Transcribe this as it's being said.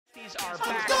Besties are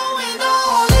back.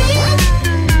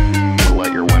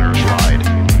 Let your winners ride.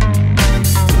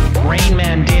 Rain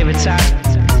Man David Sass.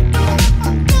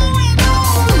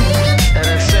 And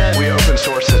instead, we open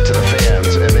source it to the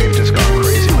fans, and they've just gone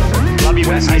crazy with it. Love you,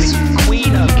 Besties.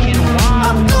 Queen of Quinoa.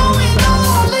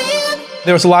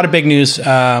 There was a lot of big news,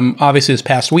 obviously, this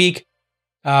past week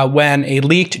when a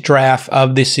leaked draft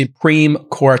of the Supreme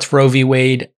Court's Roe v.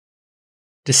 Wade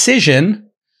decision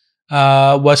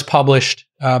was published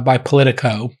by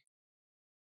Politico.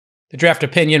 The draft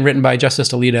opinion written by Justice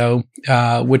Alito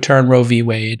would turn Roe v.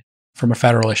 Wade from a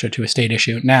federal issue to a state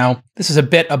issue. Now, this is a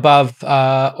bit above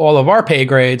all of our pay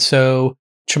grades, so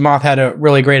Chamath had a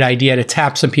really great idea to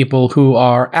tap some people who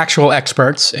are actual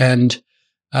experts and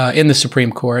in the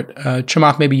Supreme Court.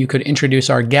 Chamath, maybe you could introduce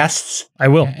our guests. I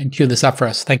will. And cue this up for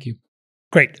us. Thank you.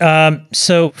 Great.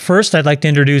 So first, I'd like to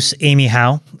introduce Amy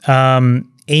Howe.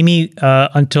 Amy,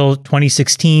 until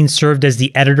 2016, served as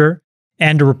the editor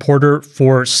and a reporter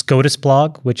for SCOTUS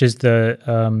blog, which is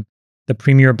the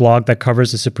premier blog that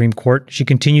covers the Supreme Court. She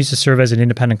continues to serve as an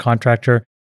independent contractor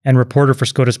and reporter for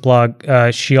SCOTUS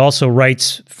blog. She also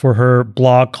writes for her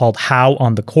blog called Howe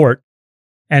on the Court.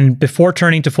 And before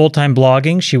turning to full-time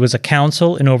blogging, she was a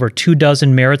counsel in over 24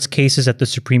 merits cases at the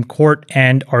Supreme Court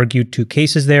and argued 2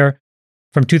 cases there.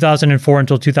 From 2004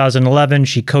 until 2011,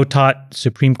 she co-taught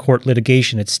Supreme Court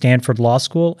litigation at Stanford Law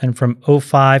School, and from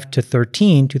 2005 to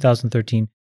 2013,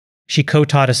 she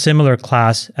co-taught a similar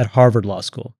class at Harvard Law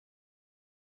School.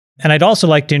 And I'd also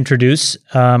like to introduce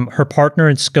her partner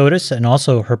in SCOTUS and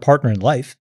also her partner in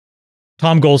life,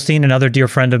 Tom Goldstein, another dear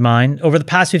friend of mine. Over the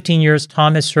past 15 years,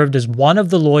 Tom has served as one of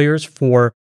the lawyers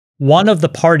for one of the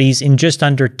parties in just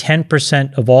under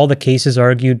 10% of all the cases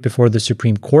argued before the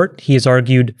Supreme Court. He has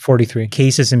argued 43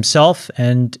 cases himself,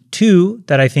 and 2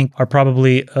 that I think are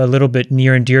probably a little bit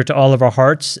near and dear to all of our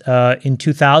hearts. In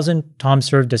 2000, Tom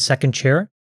served as second chair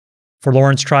for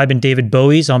Lawrence Tribe and David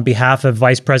Bowie's on behalf of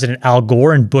Vice President Al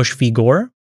Gore and Bush v.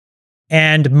 Gore.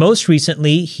 And most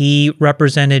recently, he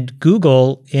represented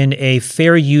Google in a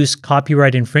fair use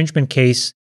copyright infringement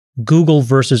case, Google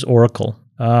versus Oracle,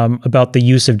 about the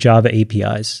use of Java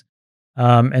APIs.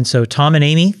 And so Tom and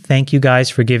Amy, thank you guys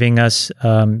for giving us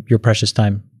your precious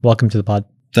time. Welcome to the pod.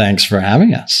 Thanks for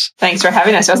having us. Thanks for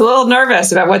having us. I was a little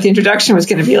nervous about what the introduction was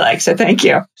going to be like, so thank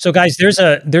you. So guys, there's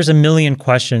a million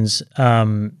questions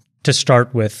to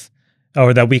start with,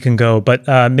 or that we can go,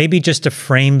 but maybe just to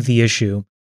frame the issue.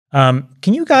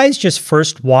 Can you guys just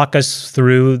first walk us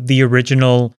through the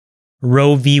original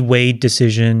Roe v. Wade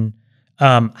decision,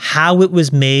 how it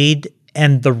was made,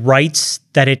 and the rights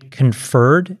that it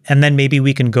conferred? And then maybe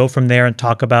we can go from there and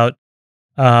talk about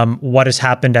what has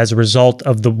happened as a result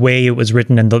of the way it was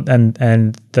written and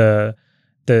the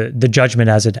judgment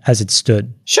as it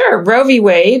stood. Sure. Roe v.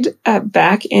 Wade,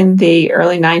 back in the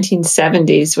early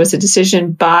 1970s, was a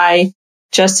decision by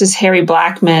Justice Harry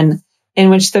Blackmun in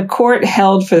which the court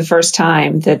held for the first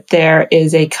time that there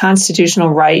is a constitutional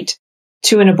right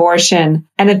to an abortion.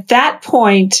 And at that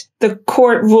point, the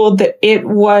court ruled that it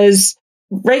was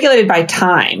regulated by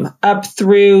time up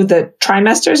through the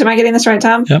trimesters. Am I getting this right,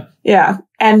 Tom? Yep. Yeah.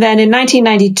 And then in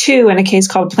 1992, in a case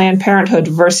called Planned Parenthood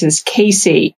versus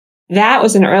Casey, that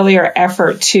was an earlier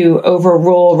effort to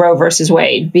overrule Roe versus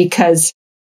Wade because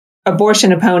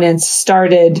abortion opponents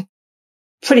started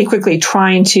pretty quickly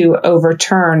trying to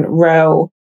overturn Roe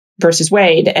versus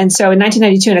Wade. And so in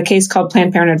 1992, in a case called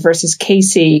Planned Parenthood versus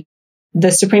Casey,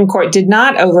 the Supreme Court did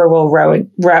not overrule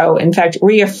Roe, in fact,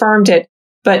 reaffirmed it,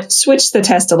 but switched the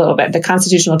test a little bit, the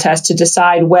constitutional test, to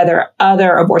decide whether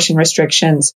other abortion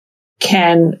restrictions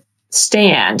can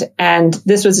stand. And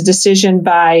this was a decision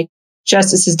by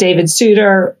Justices David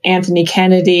Souter, Anthony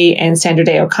Kennedy, and Sandra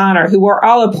Day O'Connor, who were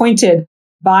all appointed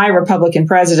by Republican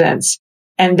presidents.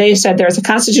 And they said there's a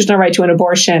constitutional right to an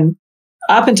abortion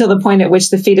up until the point at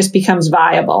which the fetus becomes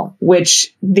viable,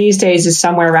 which these days is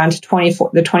somewhere around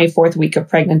the 24th week of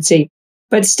pregnancy.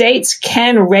 But states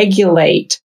can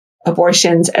regulate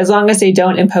abortions as long as they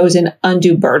don't impose an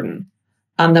undue burden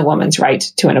on the woman's right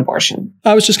to an abortion.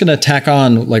 I was just going to tack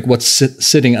on like what's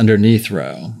sitting underneath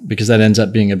Roe, because that ends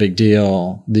up being a big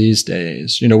deal these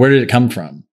days. You know, where did it come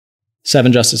from?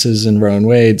 7 justices in Roe and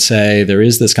Wade say there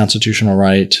is this constitutional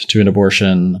right to an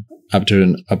abortion up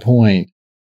to a point.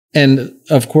 And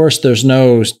of course, there's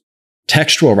no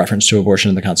textual reference to abortion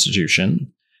in the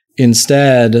Constitution.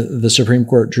 Instead, the Supreme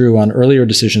Court drew on earlier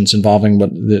decisions involving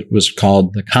what was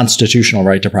called the constitutional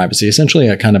right to privacy, essentially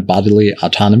a kind of bodily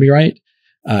autonomy right,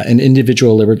 an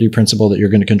individual liberty principle that you're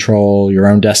going to control your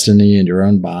own destiny and your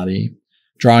own body.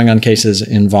 Drawing on cases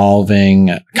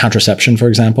involving contraception, for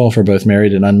example, for both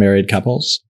married and unmarried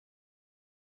couples.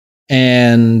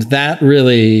 And that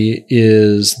really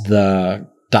is the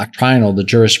doctrinal, the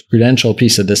jurisprudential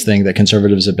piece of this thing that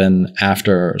conservatives have been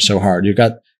after so hard. You've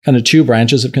got kind of two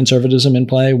branches of conservatism in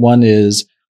play. One is,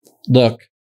 look,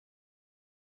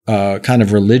 kind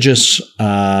of religious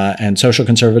and social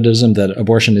conservatism that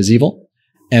abortion is evil.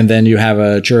 And then you have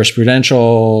a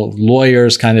jurisprudential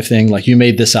lawyers kind of thing, like you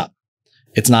made this up.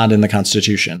 It's not in the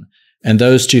Constitution. And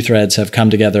those two threads have come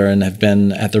together and have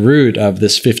been at the root of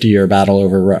this 50-year battle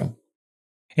over Roe.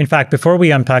 In fact, before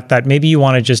we unpack that, maybe you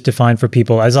want to just define for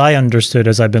people, as I understood,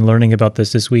 as I've been learning about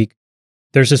this week,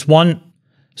 there's this one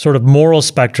sort of moral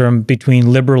spectrum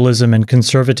between liberalism and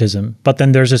conservatism, but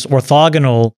then there's this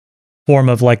orthogonal form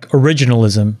of like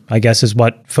originalism, I guess is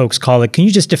what folks call it. Can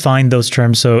you just define those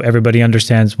terms so everybody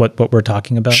understands what we're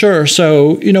talking about? Sure.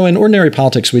 So, in ordinary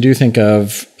politics, we do think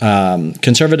of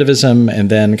conservatism and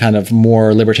then kind of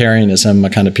more libertarianism, a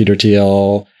kind of Peter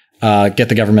Thiel, get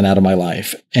the government out of my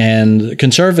life. And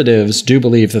conservatives do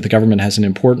believe that the government has an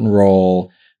important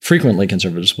role. Frequently,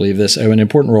 conservatives believe this, an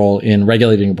important role in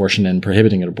regulating abortion and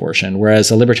prohibiting abortion,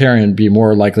 whereas a libertarian would be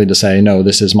more likely to say, no,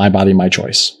 this is my body, my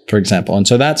choice, for example. And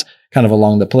so that's kind of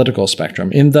along the political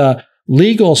spectrum. In the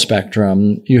legal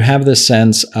spectrum, you have this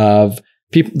sense of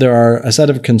people, there are a set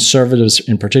of conservatives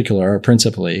in particular, or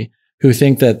principally, who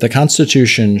think that the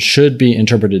Constitution should be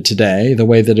interpreted today the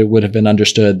way that it would have been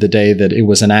understood the day that it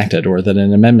was enacted or that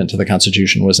an amendment to the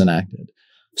Constitution was enacted.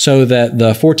 So that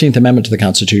the 14th Amendment to the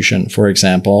Constitution, for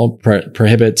example,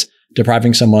 prohibits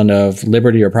depriving someone of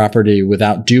liberty or property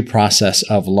without due process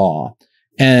of law.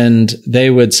 And they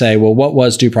would say, well, what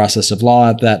was due process of law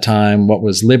at that time? What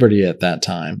was liberty at that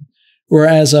time?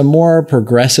 Whereas a more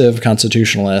progressive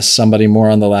constitutionalist, somebody more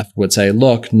on the left, would say,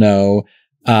 look, no,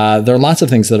 there are lots of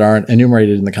things that aren't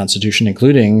enumerated in the Constitution,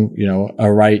 including,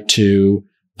 a right to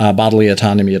bodily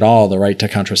autonomy at all, the right to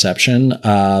contraception,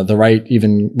 the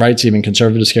rights even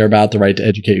conservatives care about, the right to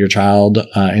educate your child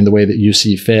in the way that you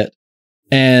see fit.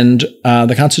 And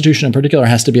the Constitution in particular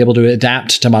has to be able to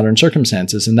adapt to modern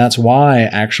circumstances. And that's why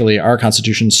actually our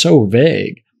Constitution is so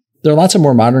vague. There are lots of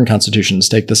more modern constitutions,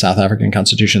 take the South African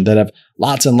Constitution, that have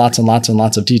lots and lots and lots and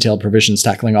lots of detailed provisions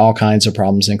tackling all kinds of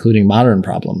problems, including modern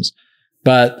problems.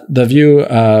 But the view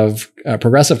of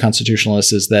progressive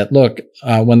constitutionalists is that, look,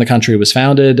 when the country was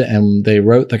founded and they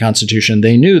wrote the Constitution,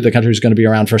 they knew the country was going to be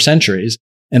around for centuries,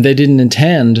 and they didn't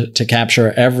intend to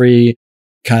capture every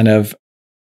kind of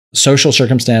social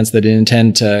circumstance. They didn't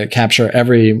intend to capture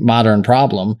every modern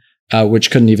problem, which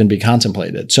couldn't even be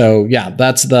contemplated. So, yeah,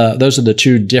 those are the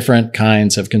two different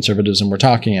kinds of conservatism we're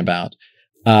talking about.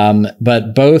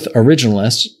 But both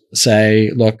originalists say,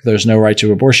 look, there's no right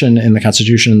to abortion in the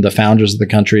Constitution. The founders of the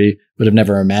country would have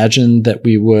never imagined that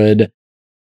we would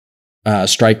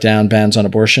strike down bans on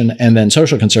abortion. And then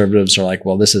social conservatives are like,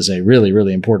 well, this is a really,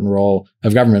 really important role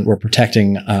of government. We're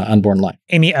protecting unborn life.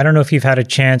 Amy, I don't know if you've had a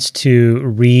chance to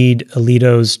read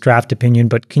Alito's draft opinion,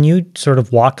 but can you sort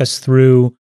of walk us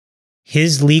through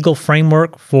his legal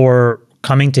framework for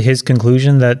coming to his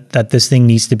conclusion that this thing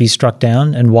needs to be struck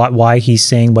down and why he's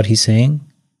saying what he's saying?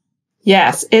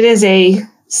 Yes, it is a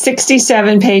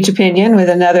 67-page opinion with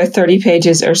another 30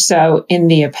 pages or so in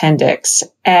the appendix.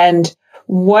 And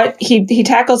what he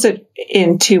tackles it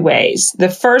in two ways. The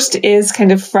first is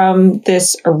kind of from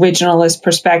this originalist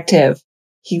perspective.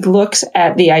 He looks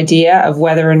at the idea of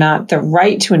whether or not the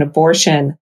right to an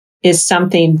abortion is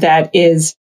something that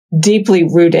is deeply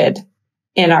rooted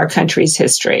in our country's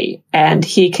history. And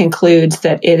he concludes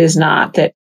that it is not,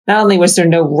 that not only was there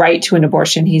no right to an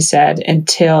abortion, he said,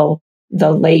 until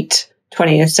the late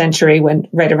 20th century, when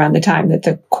right around the time that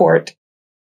the court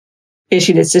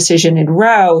issued its decision in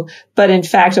Roe, but in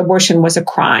fact, abortion was a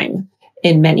crime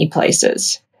in many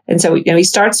places. And so he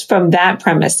starts from that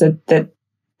premise that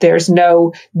there's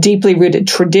no deeply rooted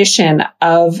tradition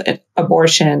of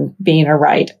abortion being a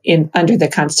right under the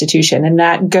Constitution. And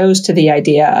that goes to the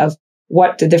idea of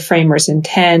what did the framers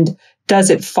intend? Does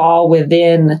it fall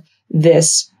within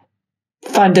this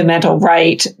fundamental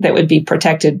right that would be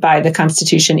protected by the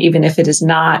Constitution, even if it is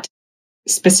not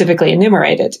specifically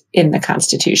enumerated in the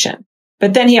Constitution?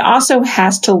 But then he also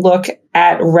has to look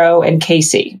at Roe and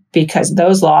Casey, because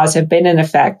those laws have been in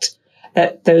effect,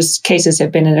 that those cases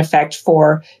have been in effect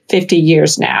for 50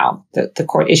 years now. The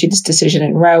court issued its decision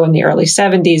in Roe in the early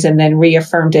 70s and then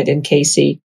reaffirmed it in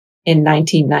Casey in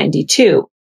 1992,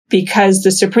 because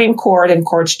the Supreme Court and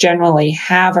courts generally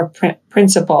have a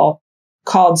principle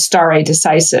called stare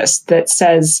decisis that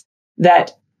says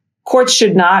that courts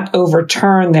should not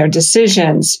overturn their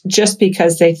decisions just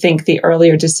because they think the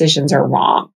earlier decisions are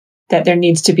wrong, that there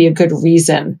needs to be a good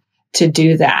reason to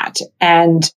do that.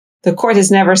 And The court has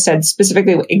never said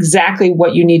specifically exactly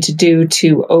what you need to do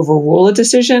to overrule a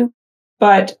decision,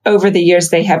 but over the years,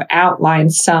 they have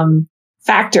outlined some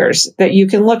factors that you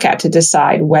can look at to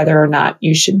decide whether or not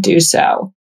you should do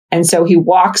so. And so he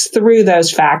walks through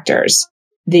those factors.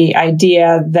 The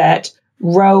idea that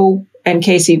Roe and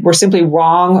Casey were simply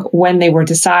wrong when they were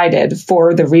decided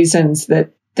for the reasons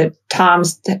that Tom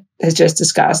has just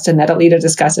discussed and that Alita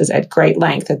discusses at great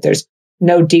length, that there's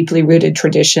no deeply rooted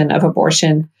tradition of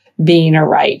abortion being a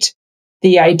right.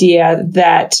 The idea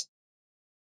that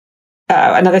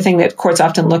another thing that courts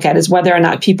often look at is whether or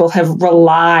not people have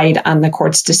relied on the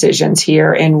court's decisions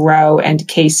here in Roe and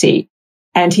Casey.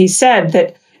 And he said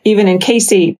that even in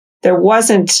Casey, there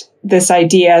wasn't this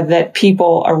idea that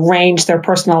people arrange their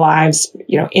personal lives,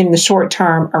 in the short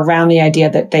term around the idea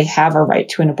that they have a right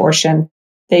to an abortion.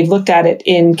 They've looked at it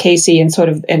in Casey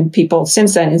and people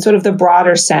since then in sort of the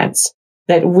broader sense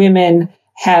that women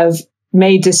have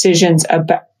made decisions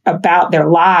about their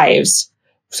lives,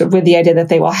 so with the idea that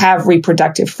they will have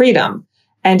reproductive freedom.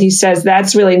 And he says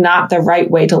that's really not the right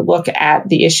way to look at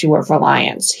the issue of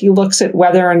reliance. He looks at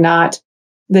whether or not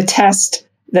the test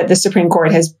that the Supreme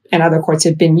Court has and other courts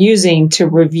have been using to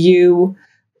review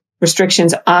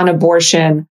restrictions on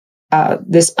abortion,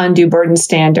 this undue burden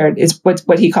standard, is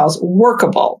what he calls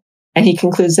workable. And he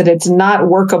concludes that it's not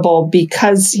workable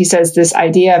because, he says, this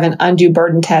idea of an undue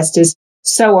burden test is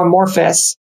so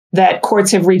amorphous that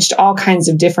courts have reached all kinds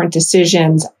of different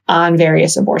decisions on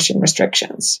various abortion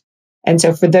restrictions. And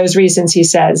so for those reasons, he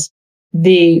says,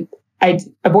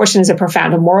 abortion is a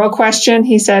profound moral question,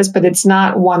 he says, but it's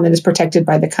not one that is protected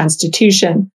by the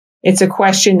Constitution. It's a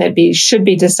question that should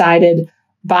be decided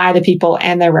by the people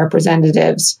and their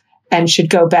representatives and should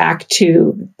go back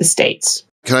to the states.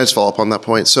 Can I just follow up on that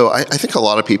point? So I think a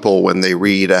lot of people, when they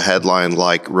read a headline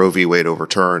like Roe v. Wade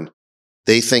overturned,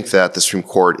 they think that the Supreme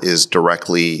Court is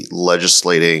directly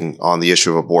legislating on the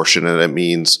issue of abortion, and it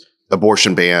means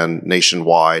abortion ban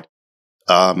nationwide.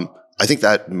 I think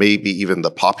that may be even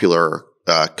the popular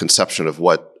conception of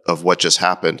what just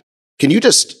happened. Can you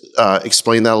just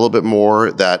explain that a little bit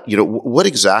more? That, what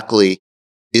exactly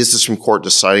is the Supreme Court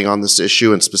deciding on this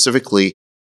issue, and specifically,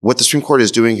 what the Supreme Court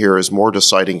is doing here is more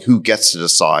deciding who gets to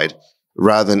decide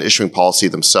rather than issuing policy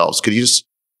themselves. Could you just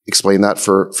explain that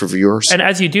for viewers? And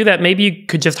as you do that, maybe you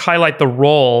could just highlight the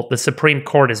role the Supreme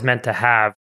Court is meant to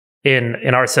have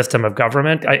in our system of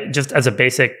government, just as a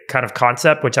basic kind of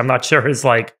concept, which I'm not sure is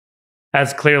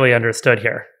as clearly understood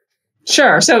here.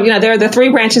 Sure. So, there are the three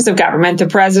branches of government: the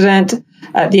president,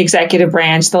 the executive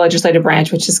branch, the legislative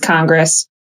branch, which is Congress,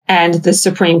 and the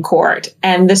Supreme Court.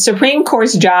 And the Supreme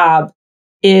Court's job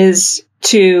is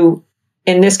to,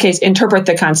 in this case, interpret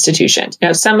the Constitution.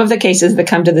 Some of the cases that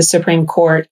come to the Supreme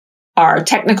Court are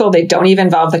technical. They don't even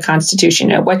involve the Constitution.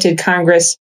 What did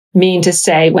Congress mean to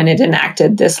say when it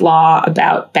enacted this law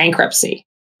about bankruptcy?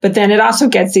 But then it also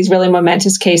gets these really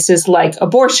momentous cases like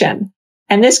abortion.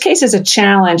 And this case is a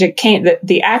challenge.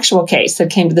 The actual case that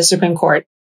came to the Supreme Court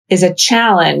is a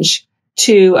challenge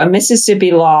to a Mississippi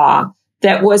law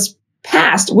that was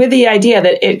passed with the idea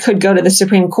that it could go to the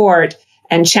Supreme Court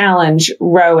and challenge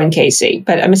Roe and Casey,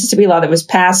 but a Mississippi law that was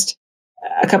passed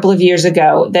a couple of years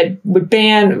ago that would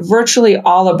ban virtually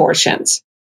all abortions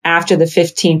after the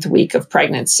 15th week of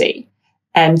pregnancy.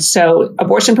 And so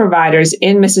abortion providers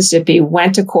in Mississippi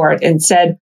went to court and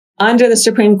said, under the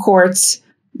Supreme Court's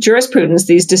jurisprudence,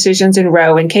 these decisions in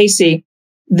Roe and Casey,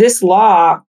 this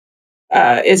law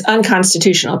is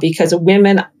unconstitutional because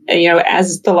women,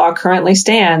 as the law currently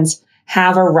stands,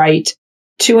 have a right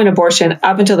to an abortion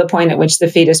up until the point at which the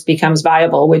fetus becomes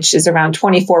viable, which is around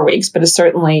 24 weeks, but is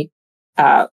certainly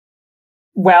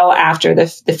well after the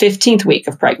 15th week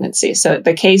of pregnancy. So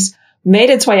the case made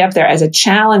its way up there as a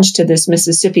challenge to this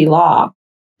Mississippi law.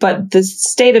 But the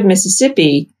state of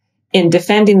Mississippi, in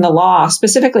defending the law,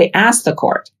 specifically asked the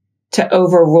court to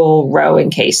overrule Roe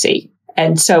and Casey.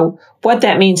 And so what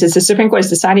that means is the Supreme Court is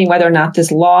deciding whether or not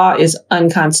this law is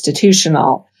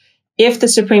unconstitutional. If the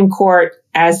Supreme Court,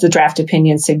 as the draft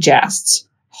opinion suggests,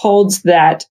 holds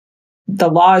that the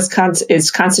law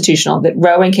is constitutional, that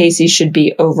Roe and Casey should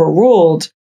be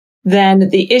overruled, then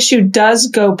the issue does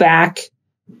go back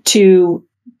to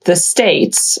the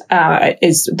states,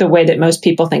 is the way that most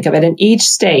people think of it. And each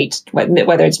state,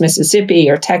 whether it's Mississippi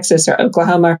or Texas or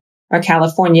Oklahoma or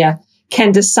California,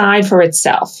 can decide for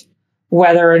itself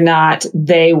whether or not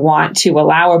they want to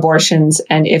allow abortions,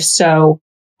 and if so,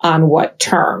 on what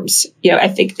terms. I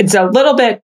think it's a little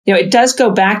bit, it does go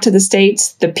back to the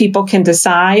states. The people can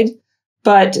decide,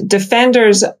 but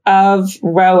defenders of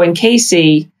Roe and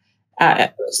Casey,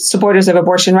 supporters of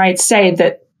abortion rights, say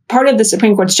that part of the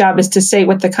Supreme Court's job is to say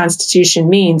what the Constitution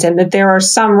means, and that there are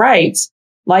some rights,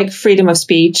 like freedom of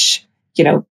speech,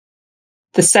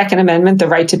 the Second Amendment, the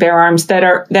right to bear arms, that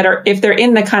are if they're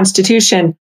in the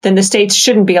Constitution, then the states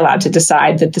shouldn't be allowed to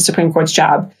decide that the Supreme Court's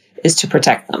job is to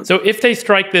protect them. So if they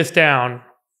strike this down,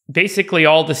 basically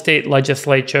all the state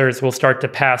legislatures will start to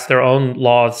pass their own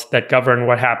laws that govern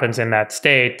what happens in that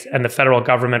state, and the federal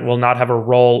government will not have a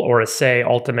role or a say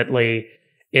ultimately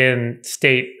in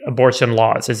state abortion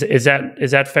laws. Is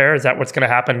that fair? Is that what's going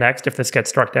to happen next if this gets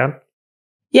struck down?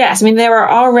 Yes. I mean, there are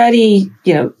already,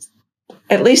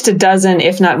 at least a dozen,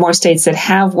 if not more, states that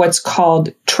have what's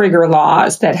called trigger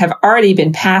laws that have already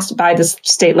been passed by the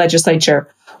state legislature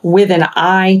with an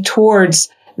eye towards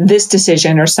this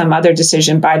decision or some other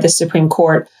decision by the Supreme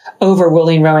Court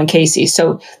overruling Roe and Casey.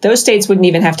 So those states wouldn't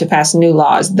even have to pass new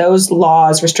laws. Those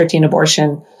laws restricting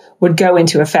abortion would go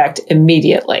into effect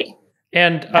immediately.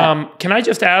 And can I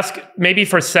just ask, maybe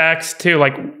for Sachs too,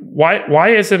 like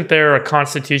why isn't there a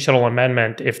constitutional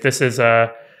amendment if this is an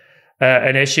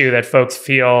issue that folks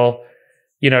feel,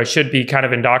 should be kind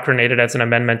of indoctrinated as an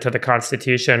amendment to the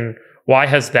Constitution? Why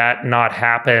has that not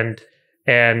happened?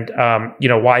 And,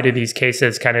 why do these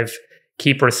cases kind of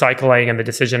keep recycling and the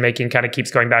decision-making kind of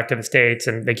keeps going back to the states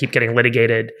and they keep getting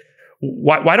litigated?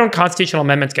 Why don't constitutional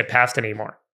amendments get passed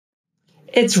anymore?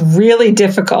 It's really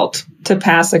difficult to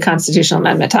pass a constitutional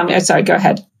amendment. Tommy, sorry, go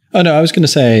ahead. Oh, no, I was going to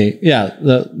say,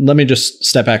 let me just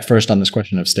step back first on this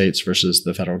question of states versus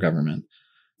the federal government.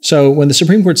 So when the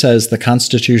Supreme Court says the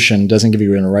Constitution doesn't give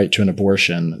you a right to an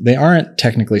abortion, they aren't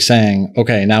technically saying,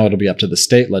 okay, now it'll be up to the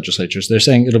state legislatures. They're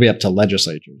saying it'll be up to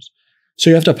legislatures. So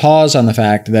you have to pause on the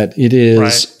fact that it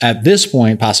is at this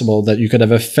point possible that you could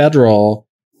have a federal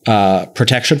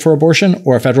protection for abortion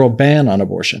or a federal ban on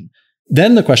abortion.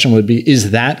 Then the question would be,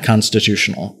 is that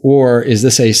constitutional? Or is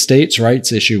this a states'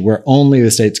 rights issue where only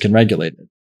the states can regulate it?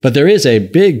 But there is a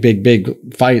big, big,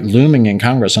 big fight looming in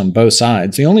Congress on both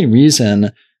sides. The only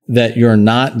reason that you're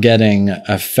not getting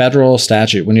a federal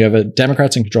statute when you have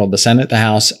Democrats in control of the Senate, the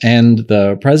House, and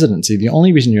the presidency, the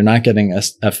only reason you're not getting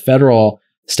a federal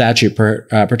statute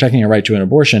protecting a right to an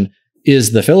abortion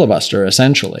is the filibuster,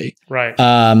 essentially. Right.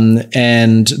 Sorry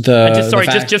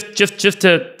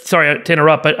to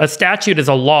interrupt, but a statute is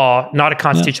a law, not a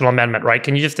constitutional amendment, right?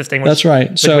 Can you just distinguish? That's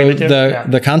right. So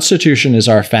the Constitution is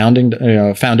our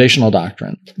foundational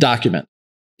document.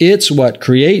 It's what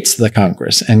creates the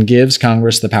Congress and gives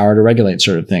Congress the power to regulate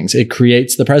certain things. It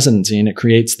creates the presidency and it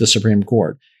creates the Supreme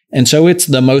Court. And so it's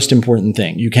the most important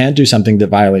thing. You can't do something that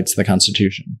violates the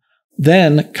Constitution.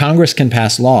 Then Congress can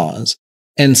pass laws,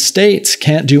 and states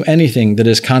can't do anything that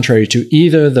is contrary to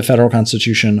either the federal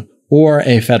Constitution or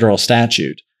a federal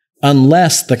statute,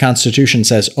 unless the Constitution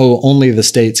says, only the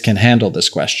states can handle this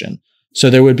question. So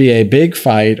there would be a big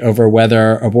fight over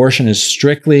whether abortion is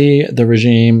strictly the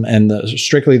regime and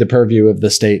strictly the purview of the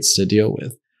states to deal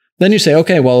with. Then you say,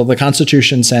 okay, well, the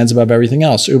Constitution stands above everything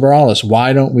else. Uber alles,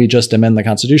 why don't we just amend the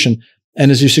Constitution?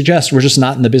 And as you suggest, we're just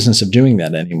not in the business of doing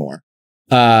that anymore.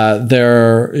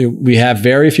 We have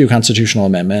very few constitutional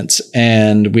amendments,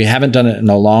 and we haven't done it in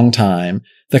a long time.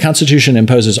 The Constitution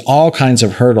imposes all kinds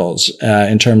of hurdles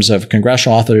in terms of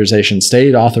congressional authorization,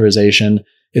 state authorization.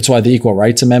 It's why the Equal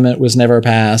Rights Amendment was never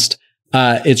passed.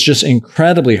 It's just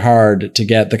incredibly hard to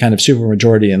get the kind of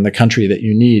supermajority in the country that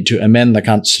you need to amend the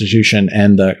Constitution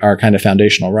and our kind of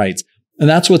foundational rights. And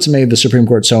that's what's made the Supreme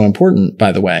Court so important,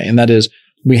 by the way. And that is,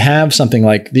 we have something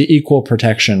like the Equal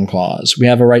Protection Clause. We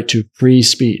have a right to free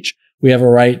speech. We have a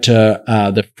right to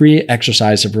the free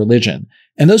exercise of religion.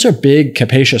 And those are big,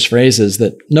 capacious phrases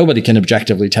that nobody can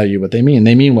objectively tell you what they mean.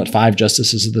 They mean what 5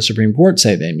 justices of the Supreme Court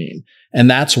say they mean. And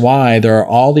that's why there are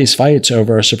all these fights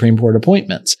over Supreme Court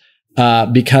appointments,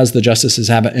 because the justices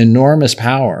have enormous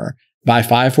power by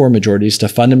 5-4 majorities to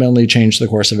fundamentally change the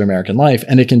course of American life.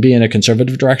 And it can be in a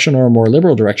conservative direction or a more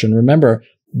liberal direction. Remember,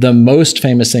 the most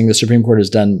famous thing the Supreme Court has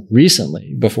done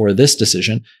recently before this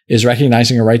decision is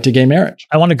recognizing a right to gay marriage.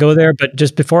 I want to go there, but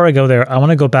just before I go there, I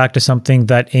want to go back to something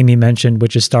that Amy mentioned,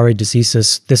 which is stare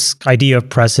decisis, this idea of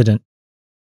precedent.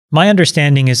 My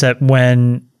understanding is that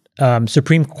when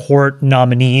Supreme Court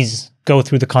nominees go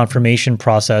through the confirmation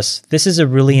process, this is a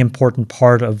really important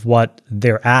part of what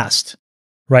they're asked,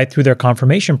 right? Through their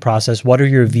confirmation process, what are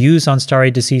your views on stare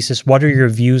decisis? What are your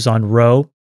views on Roe?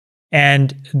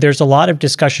 And there's a lot of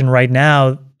discussion right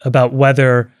now about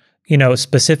whether,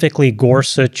 specifically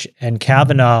Gorsuch and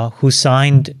Kavanaugh, who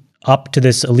signed up to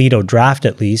this Alito draft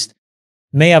at least,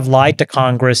 may have lied to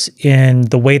Congress in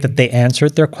the way that they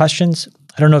answered their questions.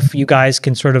 I don't know if you guys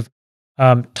can sort of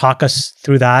talk us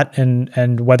through that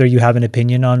and whether you have an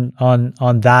opinion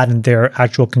on that and their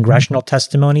actual congressional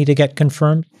testimony to get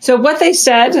confirmed? So what they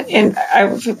said, and I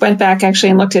went back actually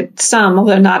and looked at some,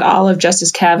 although not all of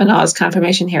Justice Kavanaugh's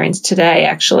confirmation hearings today,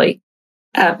 actually.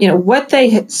 What they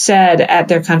had said at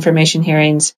their confirmation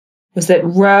hearings was that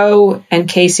Roe and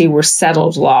Casey were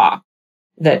settled law,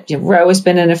 that Roe has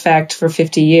been in effect for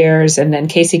 50 years, and then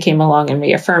Casey came along and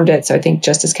reaffirmed it. So I think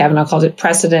Justice Kavanaugh called it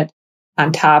precedent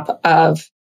on top of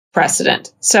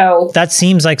precedent. So that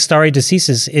seems like stare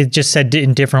decisis. It just said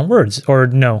in different words, or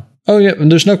no? Oh, yeah. And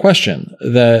there's no question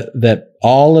that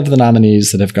all of the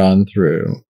nominees that have gone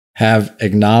through have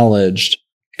acknowledged,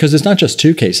 because it's not just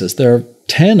 2 cases, there are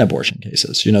 10 abortion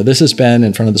cases. This has been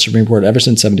in front of the Supreme Court ever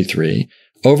since 73,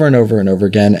 over and over and over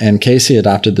again. And Casey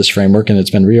adopted this framework, and it's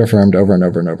been reaffirmed over and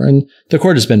over and over. And the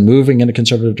court has been moving in a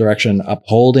conservative direction,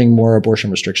 upholding more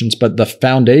abortion restrictions. But the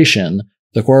foundation,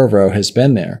 the core of Roe, has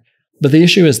been there. But the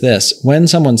issue is this: when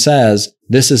someone says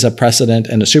this is a precedent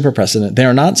and a super precedent, they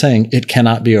are not saying it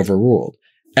cannot be overruled.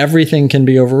 Everything can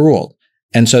be overruled.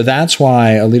 And so that's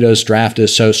why Alito's draft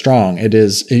is so strong. It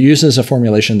uses a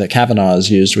formulation that Kavanaugh has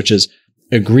used, which is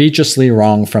egregiously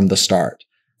wrong from the start.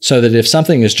 So that if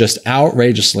something is just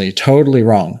outrageously, totally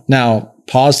wrong, now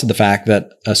pause to the fact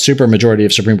that a super majority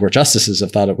of Supreme Court justices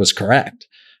have thought it was correct,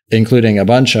 including a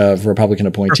bunch of Republican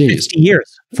appointees.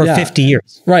 For 50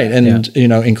 years. Right. And,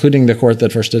 including the court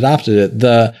that first adopted it.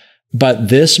 But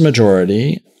this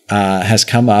majority has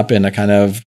come up in a kind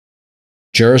of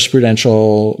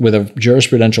jurisprudential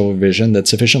vision that's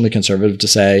sufficiently conservative to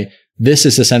say this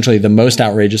is essentially the most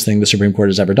outrageous thing the Supreme Court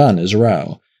has ever done, is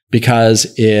Roe, because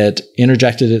it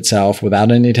interjected itself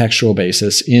without any textual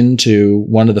basis into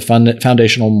one of the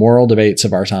foundational moral debates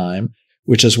of our time,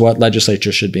 which is what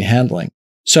legislatures should be handling.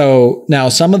 So now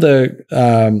some of the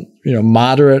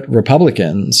moderate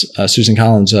Republicans, Susan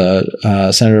Collins,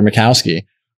 Senator Murkowski,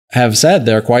 have said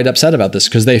they're quite upset about this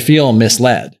because they feel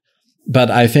misled.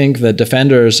 But I think the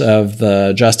defenders of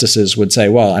the justices would say,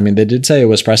 well, I mean, they did say it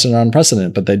was precedent on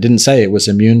precedent, but they didn't say it was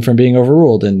immune from being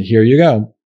overruled. And here you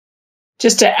go.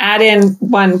 Just to add in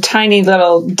one tiny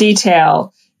little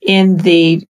detail in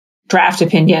the draft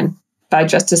opinion by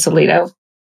Justice Alito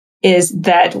is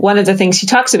that one of the things he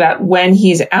talks about when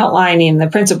he's outlining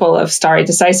the principle of stare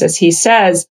decisis, he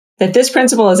says that this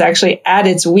principle is actually at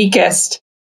its weakest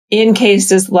in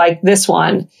cases like this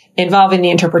one involving the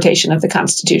interpretation of the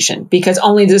Constitution, because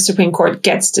only the Supreme Court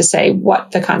gets to say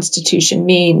what the Constitution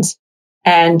means.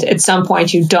 And at some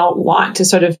point, you don't want to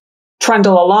sort of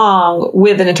trundle along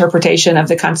with an interpretation of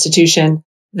the Constitution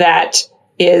that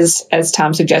is, as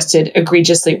Tom suggested,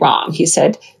 egregiously wrong. He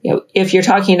said, if you're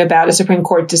talking about a Supreme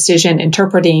Court decision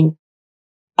interpreting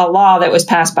a law that was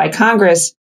passed by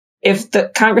Congress, if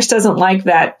the Congress doesn't like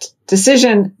that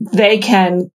decision, they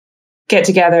can get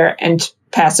together and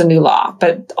pass a new law,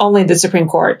 but only the Supreme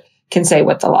Court can say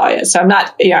what the law is. So I'm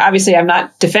not, obviously I'm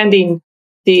not defending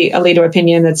the Alito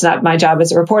opinion. That's not my job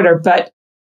as a reporter, but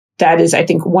that is, I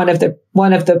think, one of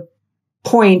the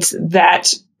points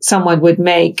that someone would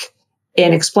make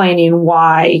in explaining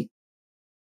why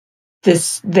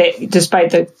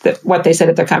despite what they said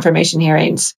at their confirmation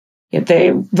hearings,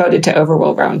 they voted to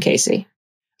overrule Roe and Casey.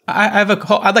 I'd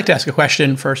like to ask a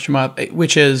question first, Chamath,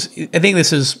 which is, I think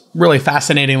this is really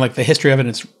fascinating, like the history of it.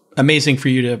 It's amazing for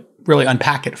you to really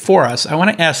unpack it for us. I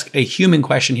want to ask a human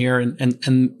question here,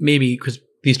 and maybe because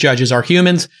these judges are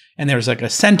humans, and there's like a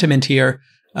sentiment here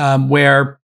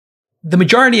where the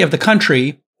majority of the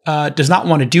country does not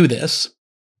want to do this.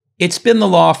 It's been the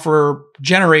law for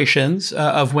generations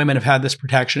of women have had this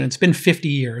protection. It's been 50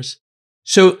 years.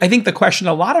 So I think the question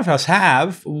a lot of us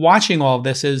have watching all of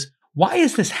this is, why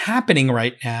is this happening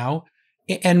right now?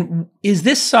 And is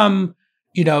this some,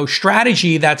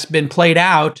 strategy that's been played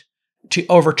out to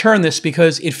overturn this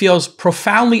because it feels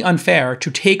profoundly unfair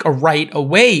to take a right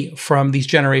away from these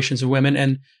generations of women?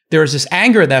 And there is this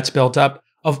anger that's built up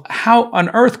of how on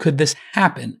earth could this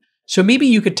happen? So maybe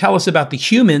you could tell us about the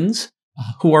humans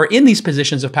who are in these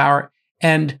positions of power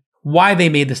and why they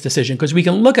made this decision. Because we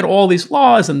can look at all these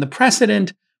laws and the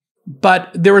precedent, but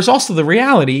there is also the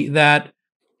reality that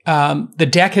the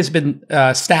deck has been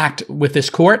stacked with this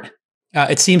court.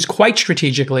 It seems quite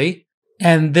strategically,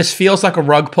 and this feels like a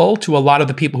rug pull to a lot of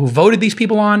the people who voted these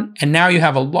people on. And now you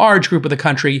have a large group of the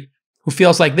country who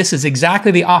feels like this is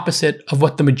exactly the opposite of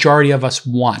what the majority of us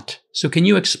want. So can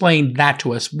you explain that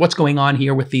to us? What's going on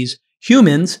here with these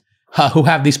humans who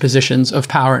have these positions of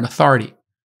power and authority?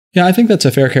 Yeah, I think that's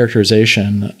a fair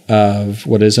characterization of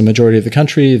what is a majority of the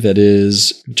country that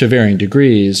is, to varying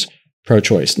degrees,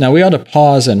 pro-choice. Now, we ought to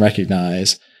pause and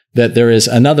recognize that there is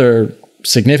another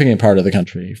significant part of the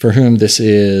country for whom this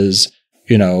is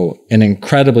an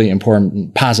incredibly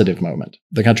important positive moment.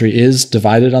 The country is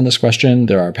divided on this question.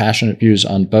 There are passionate views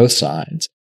on both sides.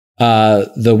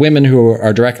 The women who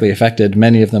are directly affected,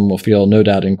 many of them will feel, no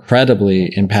doubt,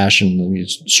 incredibly impassionedly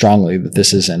strongly that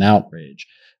this is an outrage.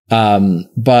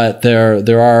 But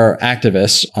there are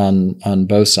activists on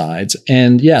both sides.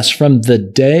 And yes, from the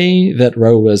day that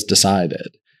Roe was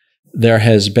decided, there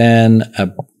has been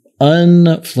an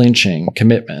unflinching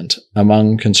commitment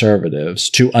among conservatives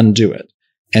to undo it.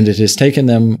 And it has taken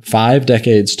them 5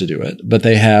 decades to do it, but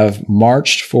they have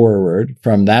marched forward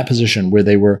from that position where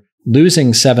they were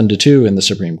losing 7-2 in the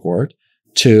Supreme Court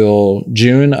till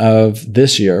June of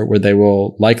this year, where they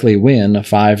will likely win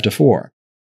 5-4.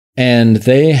 And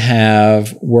they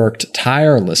have worked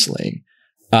tirelessly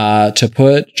to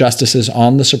put justices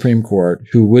on the Supreme Court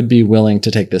who would be willing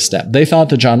to take this step. They thought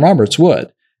that John Roberts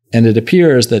would, and it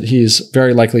appears that he's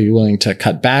very likely willing to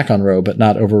cut back on Roe, but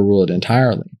not overrule it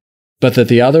entirely. But that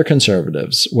the other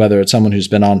conservatives, whether it's someone who's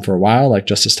been on for a while, like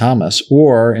Justice Thomas,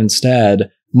 or instead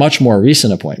much more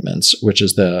recent appointments, which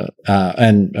is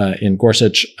in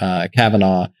Gorsuch,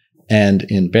 Kavanaugh, and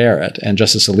in Barrett, and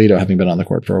Justice Alito having been on the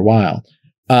court for a while,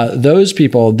 those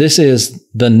people, this is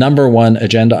the number one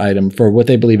agenda item for what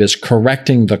they believe is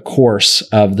correcting the course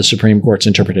of the Supreme Court's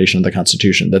interpretation of the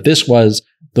Constitution, that this was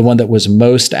the one that was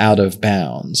most out of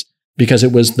bounds because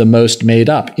it was the most made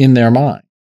up in their mind.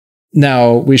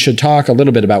 Now, we should talk a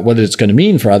little bit about what it's going to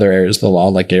mean for other areas of the law,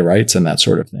 like gay rights and that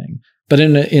sort of thing. But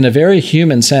in a very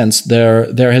human sense,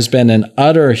 there has been an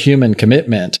utter human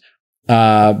commitment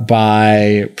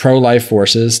by pro-life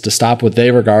forces to stop what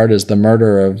they regard as the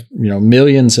murder of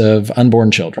millions of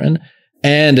unborn children,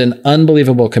 and an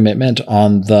unbelievable commitment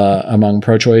among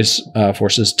pro-choice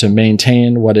forces to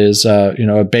maintain what is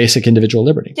a basic individual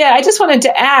liberty. Yeah, I just wanted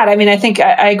to add. I mean, I think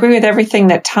I agree with everything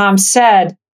that Tom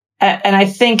said. And I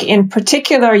think in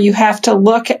particular, you have to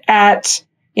look at,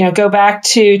 go back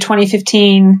to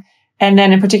 2015 and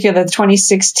then in particular the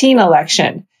 2016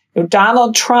 election.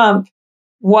 Donald Trump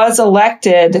was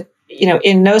elected,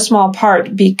 in no small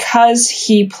part because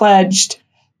he pledged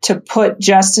to put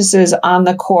justices on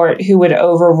the court who would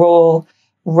overrule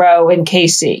Roe and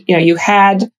Casey. You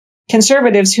had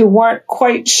conservatives who weren't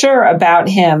quite sure about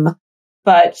him,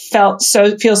 but felt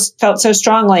so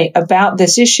strongly about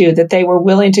this issue that they were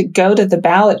willing to go to the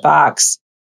ballot box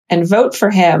and vote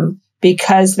for him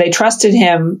because they trusted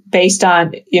him based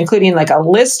on, including like a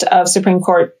list of Supreme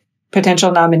Court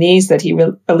potential nominees that he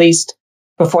released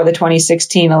before the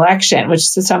 2016 election,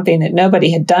 which is something that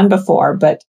nobody had done before,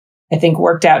 but I think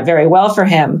worked out very well for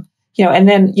him. And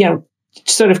then,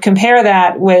 sort of compare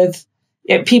that with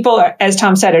people, as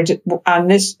Tom said, on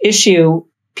this issue,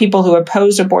 people who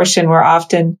opposed abortion were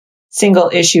often single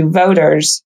issue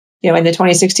voters. In the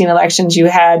 2016 elections, you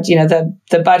had,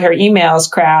 the But Her Emails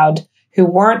crowd who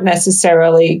weren't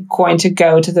necessarily going to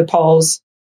go to the polls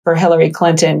for Hillary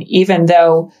Clinton, even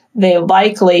though they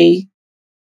likely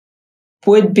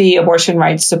would be abortion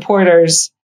rights supporters.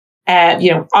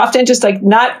 And, often just I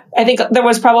think there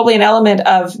was probably an element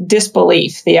of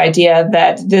disbelief, the idea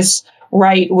that this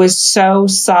right was so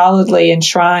solidly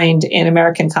enshrined in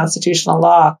American constitutional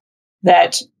law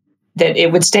that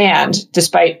it would stand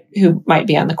despite who might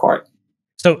be on the court.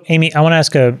 So, Amy, I want to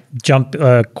ask a jump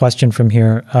question from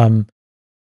here.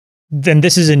 Then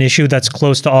this is an issue that's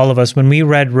close to all of us. When we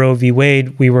read Roe v.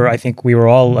 Wade, I think we were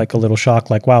all like a little shocked,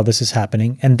 like, wow, this is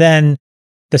happening. And then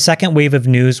the second wave of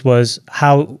news was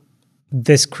how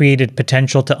this created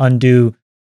potential to undo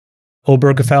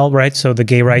Obergefell, right? So the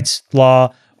gay rights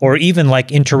law, or even like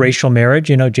interracial marriage.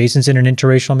 Jason's in an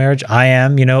interracial marriage. I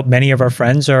am, many of our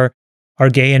friends are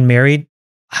gay and married.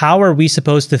 How are we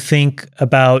supposed to think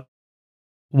about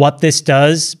what this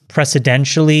does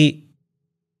precedentially?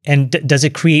 And does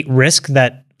it create risk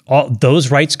that all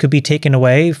those rights could be taken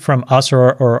away from us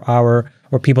or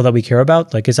people that we care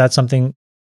about? Like, is that something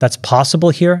that's possible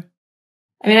here?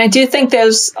 I mean, I do think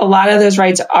a lot of those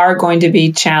rights are going to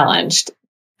be challenged.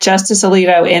 Justice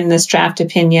Alito in this draft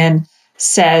opinion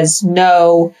says,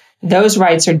 no, those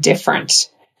rights are different,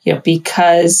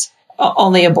 because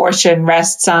only abortion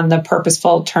rests on the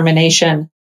purposeful termination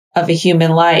of a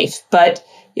human life. But,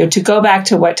 to go back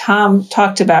to what Tom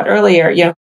talked about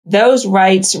earlier, those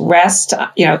rights rest,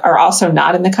 are also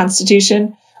not in the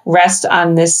Constitution, rest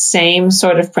on this same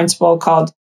sort of principle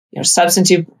called,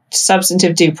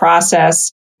 substantive due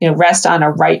process, rest on a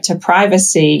right to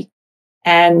privacy.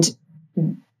 And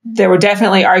there were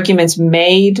definitely arguments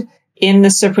made in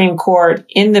the Supreme Court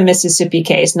in the Mississippi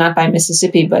case, not by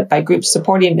Mississippi, but by groups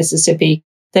supporting Mississippi,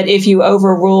 that if you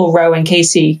overrule Roe and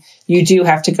Casey, you do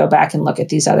have to go back and look at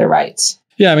these other rights.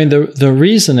 Yeah, I mean, the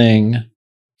reasoning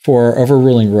for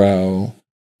overruling Roe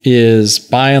is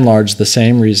by and large the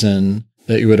same reason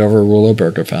that you would overrule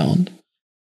Obergefell.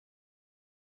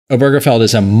 Obergefell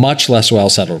is a much less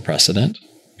well-settled precedent.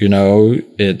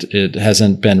 It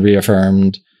hasn't been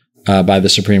reaffirmed by the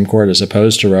Supreme Court as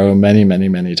opposed to Roe many, many,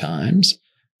 many times.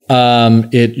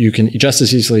 You can just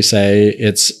as easily say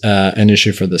it's an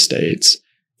issue for the states.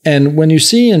 And when you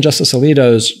see in Justice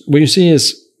Alito's, what you see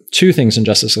is two things in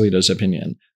Justice Alito's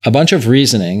opinion. A bunch of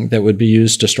reasoning that would be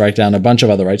used to strike down a bunch of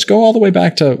other rights. Go all the way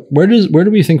back to where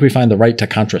do we think we find the right to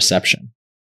contraception?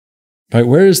 Right?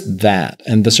 Where is that?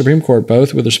 And the Supreme Court,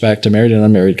 both with respect to married and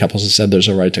unmarried couples, has said there's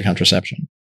a right to contraception.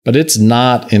 But it's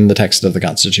not in the text of the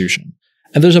Constitution.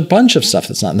 And there's a bunch of stuff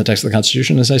that's not in the text of the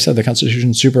Constitution. As I said, the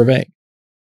Constitution is super vague.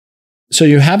 So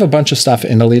you have a bunch of stuff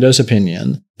in Alito's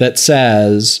opinion that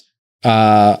says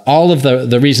all of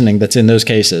the reasoning that's in those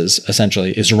cases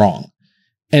essentially is wrong.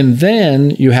 And then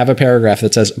you have a paragraph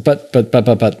that says, but,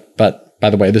 by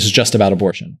the way, this is just about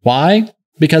abortion. Why?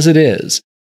 Because it is.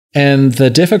 And the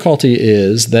difficulty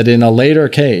is that in a later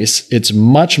case, it's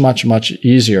much, much, much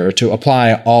easier to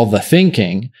apply all the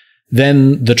thinking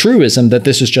than the truism that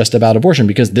this is just about abortion,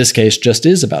 because this case just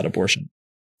is about abortion.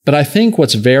 But I think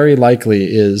what's very likely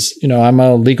is, I'm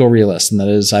a legal realist, and that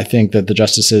is, I think that the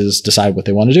justices decide what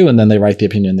they want to do, and then they write the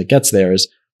opinion that gets there. Is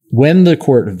when the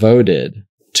court voted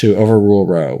to overrule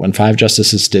Roe, when 5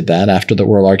 justices did that after the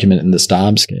oral argument in this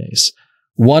Dobbs case,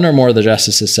 one or more of the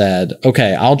justices said,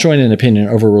 okay, I'll join an opinion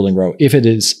overruling Roe if it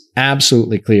is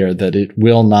absolutely clear that it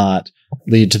will not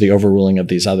lead to the overruling of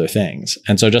these other things.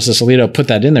 And so Justice Alito put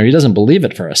that in there. He doesn't believe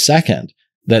it for a second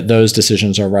that those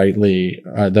decisions are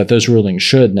that those rulings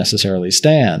should necessarily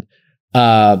stand.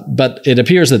 But it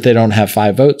appears that they don't have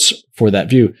 5 votes for that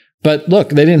view. But look,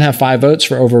 they didn't have 5 votes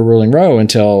for overruling Roe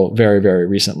until very, very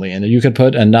recently. And you could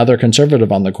put another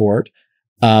conservative on the court,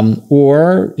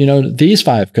 or these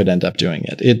 5 could end up doing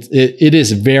it. It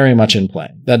is very much in play.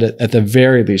 That at the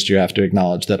very least, you have to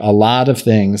acknowledge that a lot of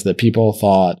things that people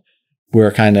thought were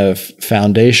kind of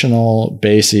foundational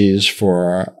bases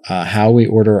for how we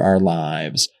order our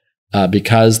lives,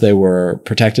 because they were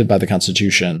protected by the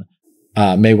Constitution,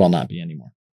 may well not be anymore.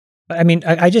 I mean,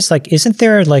 I just isn't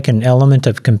there an element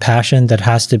of compassion that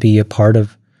has to be a part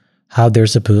of how they're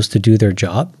supposed to do their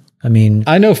job? I mean,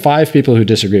 I know 5 people who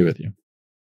disagree with you.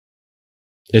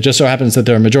 It just so happens that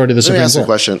they're a majority of the Supreme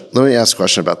Court. Let me ask a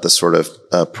question about this sort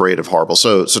of parade of horrible.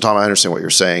 So Tom, I understand what you're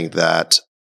saying, that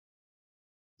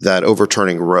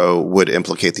overturning Roe would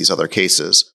implicate these other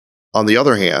cases. On the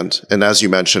other hand, and as you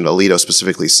mentioned, Alito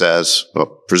specifically says,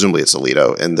 well, presumably it's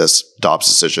Alito in this Dobbs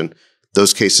decision,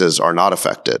 those cases are not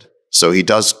affected. So he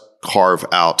does carve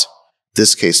out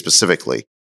this case specifically.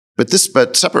 But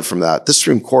separate from that, the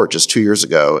Supreme Court just 2 years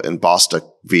ago in Bostock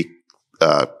v.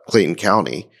 Clayton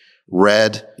County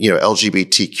read,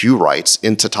 LGBTQ rights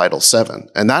into Title VII.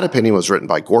 And that opinion was written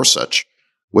by Gorsuch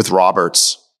with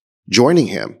Roberts joining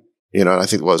him. And I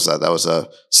think that was a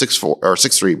 6-4 or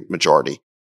 6-3 majority.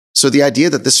 So the idea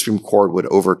that the Supreme Court would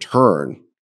overturn,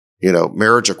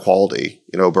 marriage equality,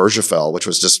 Obergefell, which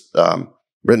was just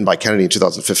written by Kennedy in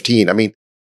 2015. I mean,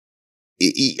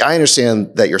 I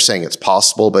understand that you're saying it's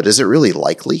possible, but is it really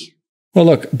likely? Well,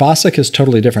 look, Bostock is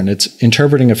totally different. It's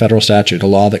interpreting a federal statute, a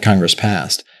law that Congress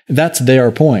passed. That's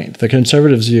their point. The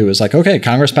conservatives' view is okay,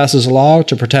 Congress passes a law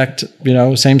to protect,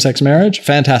 same-sex marriage.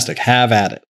 Fantastic. Have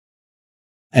at it.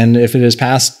 And if it is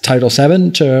passed Title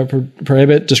VII to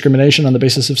prohibit discrimination on the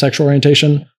basis of sexual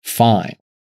orientation, fine.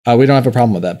 We don't have a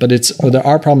problem with that. But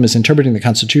our problem is interpreting the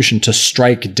Constitution to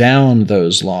strike down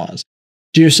those laws.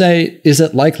 Do you say, is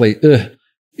it likely? It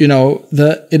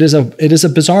is a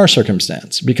bizarre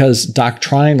circumstance, because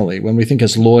doctrinally, when we think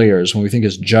as lawyers, when we think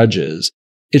as judges,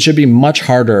 it should be much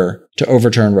harder to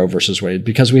overturn Roe versus Wade,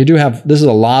 because this is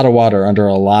a lot of water under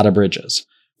a lot of bridges.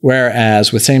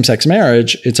 Whereas with same-sex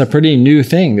marriage, it's a pretty new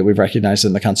thing that we've recognized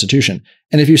in the Constitution.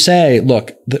 And if you say,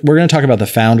 look, we're going to talk about the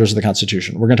founders of the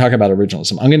Constitution, we're going to talk about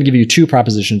originalism, I'm going to give you 2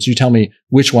 propositions. You tell me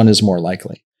which one is more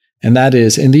likely. And that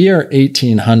is, in the year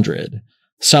 1800,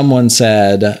 someone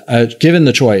said, given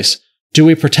the choice, do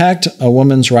we protect a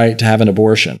woman's right to have an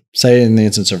abortion, say in the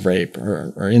instance of rape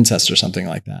or incest or something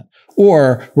like that?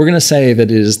 Or we're going to say that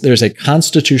there's a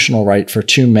constitutional right for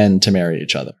 2 men to marry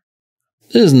each other.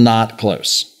 It is not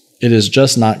close. It is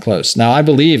just not close. Now, I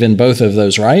believe in both of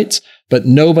those rights, but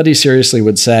nobody seriously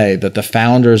would say that the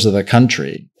founders of the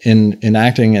country, in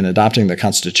enacting and adopting the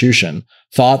Constitution,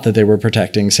 thought that they were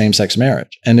protecting same-sex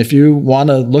marriage. And if you want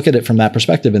to look at it from that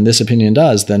perspective, and this opinion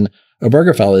does, then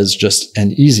Obergefell is just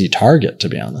an easy target, to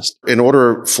be honest. In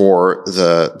order for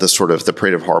the sort of the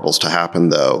parade of horribles to happen,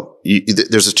 though,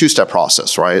 there's a 2-step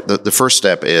process, right? The first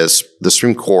step is the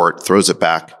Supreme Court throws it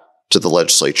back to the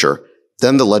legislature.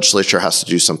 then the legislature has to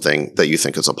do something that you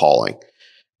think is appalling.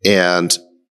 And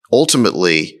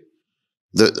ultimately,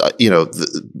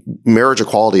 the marriage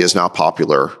equality is now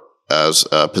popular as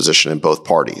a position in both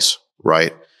parties,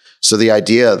 right? So the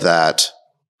idea that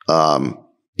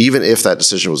even if that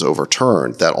decision was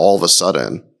overturned, that all of a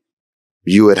sudden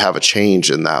you would have a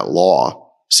change in that law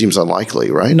seems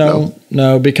unlikely, right?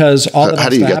 No, because all that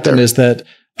has to happen is that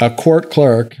a court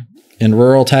clerk in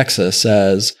rural Texas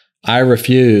says, I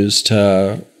refuse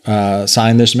to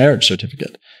sign this marriage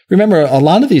certificate. Remember, a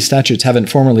lot of these statutes haven't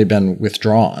formally been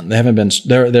withdrawn. They haven't been,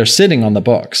 they're sitting on the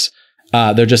books.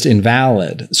 They're just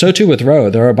invalid. So too with Roe.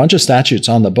 There are a bunch of statutes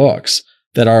on the books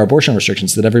that are abortion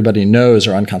restrictions that everybody knows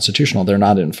are unconstitutional. They're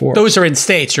not enforced. Those are in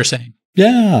states, you're saying?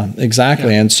 Yeah,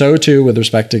 exactly. Yeah. And so too with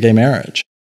respect to gay marriage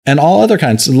and all other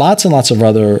kinds, lots and lots of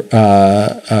other,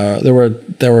 there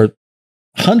were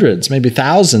hundreds, maybe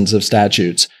thousands of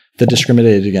statutes that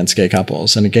discriminated against gay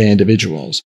couples and gay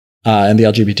individuals and the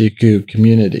LGBTQ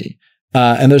community.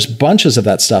 And there's bunches of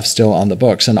that stuff still on the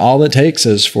books. And all it takes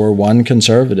is for one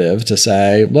conservative to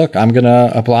say, look, I'm going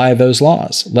to apply those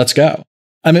laws. Let's go.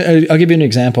 I mean, I'll give you an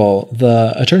example.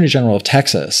 The Attorney General of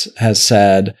Texas has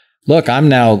said, look, I'm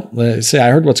now, say,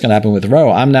 I heard what's going to happen with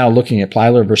Roe. I'm now looking at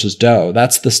Plyler versus Doe.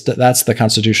 That's the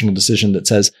constitutional decision that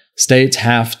says states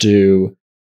have to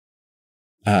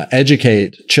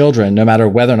educate children no matter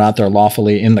whether or not they're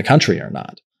lawfully in the country or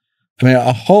not. I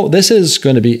mean, this is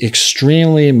going to be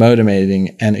extremely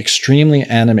motivating and extremely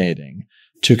animating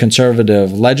to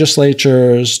conservative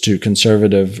legislatures, to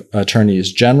conservative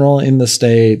attorneys general in the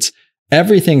states.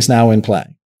 Everything's now in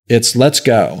play. It's let's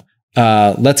go.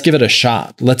 Let's give it a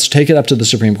shot. Let's take it up to the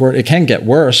Supreme Court. It can get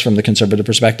worse from the conservative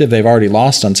perspective. They've already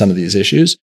lost on some of these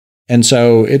issues. And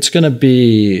so it's going to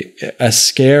be a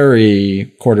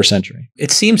scary quarter century.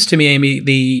 It seems to me,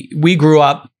 Amy, we grew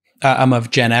up, I'm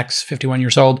of Gen X, 51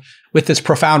 years old, with this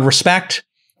profound respect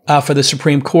for the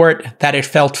Supreme Court, that it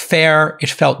felt fair, it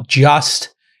felt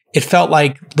just, it felt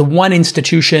like the one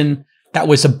institution that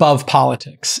was above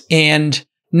politics. And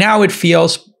now it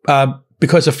feels,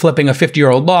 because of flipping a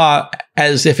 50-year-old law,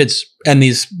 as if it's, and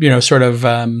these, sort of,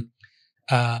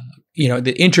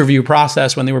 the interview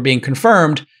process when they were being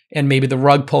confirmed, and maybe the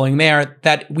rug pulling there,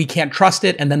 that we can't trust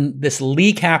it. And then this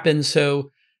leak happens. So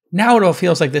now it all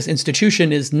feels like this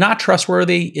institution is not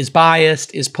trustworthy, is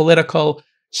biased, is political.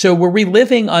 So were we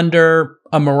living under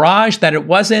a mirage that it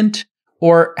wasn't,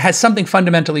 or has something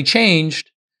fundamentally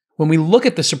changed when we look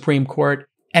at the Supreme Court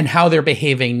and how they're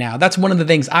behaving now? That's one of the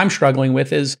things I'm struggling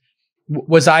with is,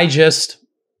 was I just,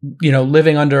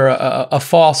 living under a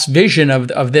false vision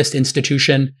of this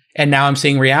institution, and now I'm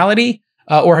seeing reality?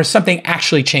 Or has something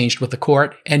actually changed with the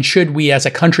court? And should we as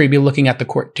a country be looking at the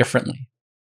court differently?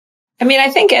 I mean, I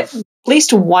think at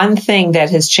least one thing that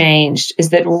has changed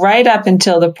is that right up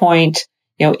until the point,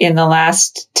 in the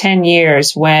last 10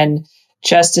 years when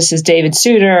Justices David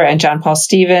Souter and John Paul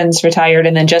Stevens retired,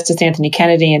 and then Justice Anthony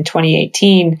Kennedy in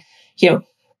 2018,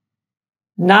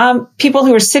 people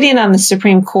who were sitting on the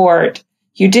Supreme Court,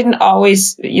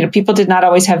 people did not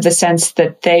always have the sense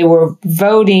that they were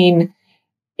voting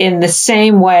in the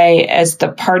same way as the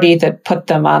party that put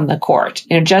them on the court.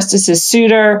 Justices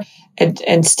Souter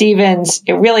and Stevens,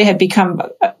 it really had become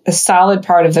a solid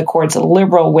part of the court's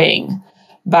liberal wing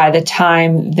by the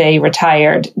time they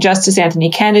retired. Justice Anthony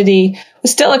Kennedy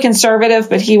was still a conservative,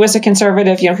 but he was a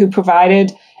conservative, who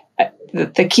provided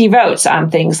the key votes on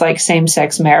things like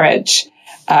same-sex marriage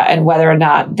and whether or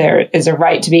not there is a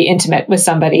right to be intimate with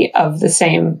somebody of the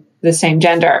same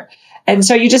gender. And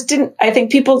so I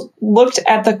think people looked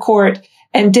at the court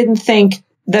and didn't think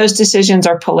those decisions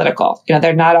are political.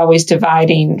 They're not always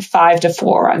dividing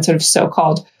 5-4 on sort of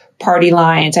so-called party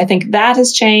lines. I think that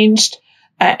has changed.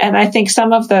 And I think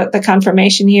some of the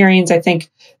confirmation hearings, I think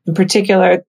in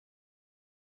particular,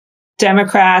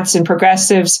 Democrats and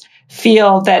progressives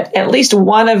feel that at least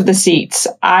one of the seats,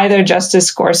 either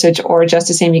Justice Gorsuch or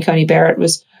Justice Amy Coney Barrett,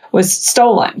 was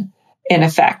stolen in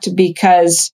effect,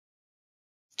 because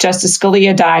Justice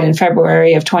Scalia died in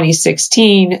February of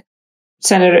 2016.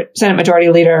 Senate Majority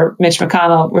Leader Mitch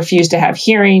McConnell refused to have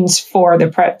hearings for the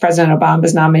President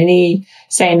Obama's nominee,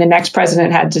 saying the next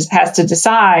president has to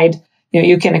decide.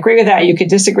 You can agree with that, you could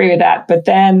disagree with that. But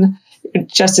then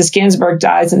Justice Ginsburg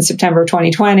dies in September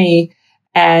 2020,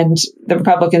 and the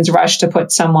Republicans rushed to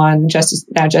put someone,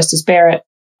 Justice Barrett,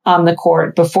 on the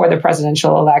court before the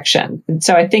presidential election. And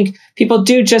so I think people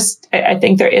I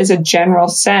think there is a general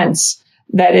sense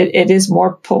that it is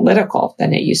more political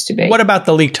than it used to be. What about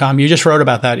the leak, Tom? You just wrote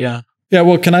about that, yeah. Yeah,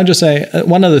 well, can I just say,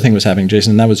 one other thing was happening,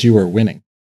 Jason, and that was you were winning.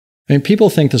 I mean, people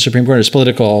think the Supreme Court is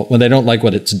political when they don't like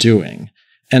what it's doing.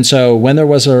 And so when there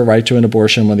was a right to an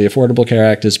abortion, when the Affordable Care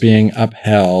Act is being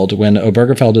upheld, when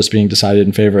Obergefell is being decided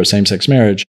in favor of same-sex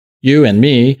marriage, you and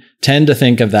me tend to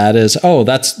think of that as, oh,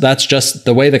 that's just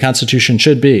the way the Constitution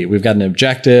should be. We've got an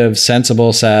objective,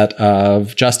 sensible set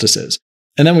of justices.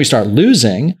 And then we start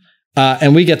losing,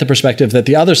 and we get the perspective that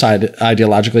the other side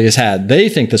ideologically has had. They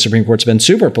think the Supreme Court's been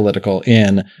super political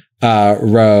in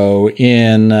Roe,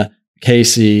 in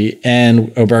Casey, and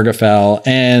Obergefell,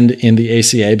 and in the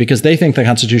ACA, because they think the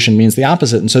Constitution means the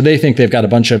opposite. And so they think they've got a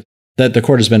bunch of, that the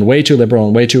court has been way too liberal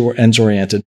and way too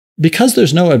ends-oriented. Because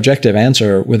there's no objective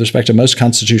answer with respect to most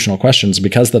constitutional questions,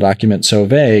 because the document's so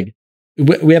vague,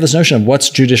 we have this notion of what's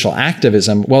judicial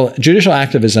activism. Well, judicial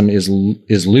activism is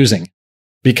losing,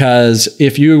 because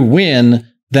if you win,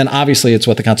 then obviously it's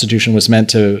what the Constitution was meant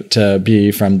to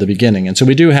be from the beginning. And so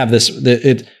we do have this,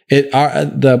 the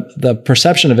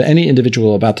perception of any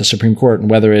individual about the Supreme Court, and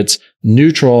whether it's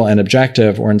neutral and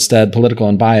objective or instead political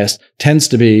and biased, tends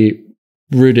to be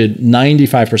rooted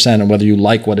 95% on whether you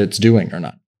like what it's doing or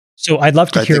not. So I'd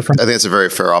love to hear from... I think it's a very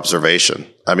fair observation.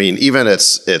 I mean, even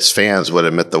its fans would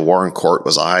admit the Warren Court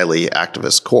was a highly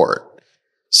activist court.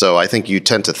 So I think you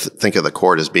tend to think of the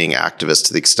court as being activist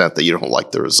to the extent that you don't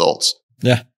like the results.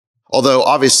 Yeah. Although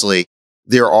obviously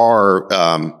there are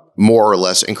more or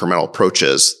less incremental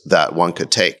approaches that one could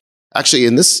take. Actually,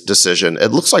 in this decision, it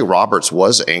looks like Roberts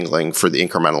was angling for the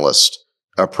incrementalist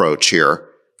approach here,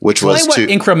 which was what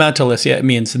incrementalist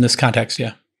means in this context.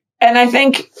 Yeah. And I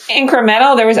think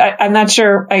incremental, I'm not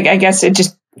sure, I guess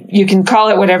you can call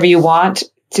it whatever you want.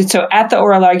 So at the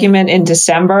oral argument in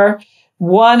December,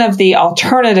 one of the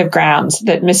alternative grounds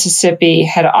that Mississippi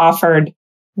had offered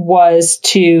was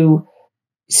to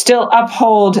still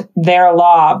uphold their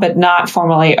law, but not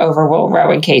formally overrule Roe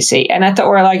and Casey. And at the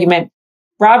oral argument,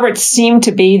 Roberts seemed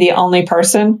to be the only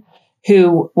person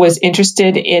who was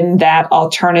interested in that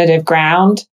alternative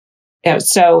ground.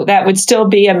 So that would still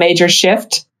be a major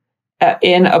shift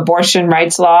in abortion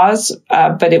rights laws,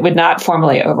 but it would not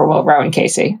formally overrule Roe and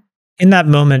Casey. In that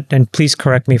moment, and please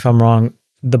correct me if I'm wrong,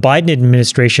 the Biden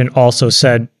administration also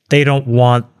said they don't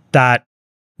want that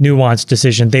nuanced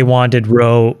decision. They wanted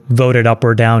Roe voted up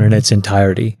or down in its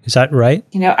entirety. Is that right?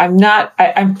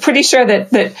 I'm pretty sure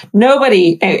that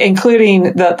nobody,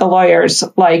 including the lawyers,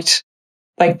 liked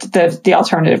the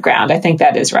alternative ground. I think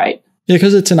that is right. Yeah,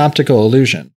 because it's an optical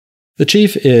illusion. The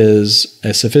chief is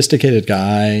a sophisticated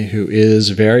guy who is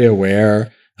very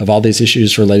aware of all these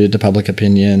issues related to public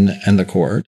opinion and the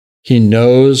court. He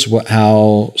knows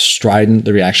how strident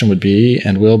the reaction would be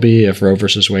and will be if Roe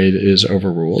versus Wade is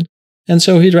overruled. And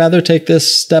so he'd rather take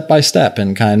this step by step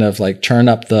and kind of like turn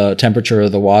up the temperature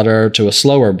of the water to a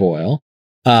slower boil,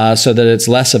 so that it's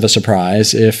less of a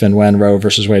surprise if and when Roe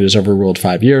versus Wade is overruled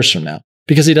 5 years from now,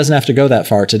 because he doesn't have to go that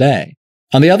far today.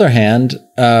 On the other hand,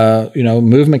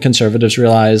 movement conservatives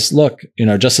realize, look,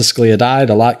 Justice Scalia died.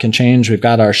 A lot can change. We've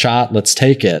got our shot. Let's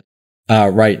take it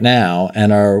right now.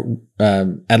 And are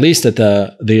at least at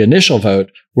the initial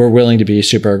vote, we're willing to be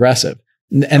super aggressive.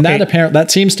 And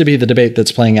that seems to be the debate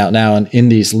that's playing out now in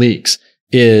these leaks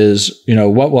is,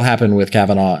 what will happen with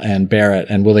Kavanaugh and Barrett,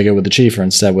 and will they go with the chief or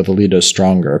instead with Alito's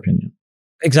stronger opinion?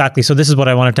 Exactly. So this is what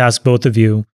I wanted to ask both of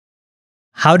you.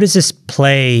 How does this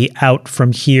play out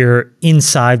from here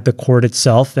inside the court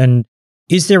itself? And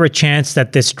is there a chance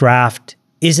that this draft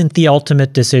isn't the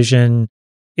ultimate decision?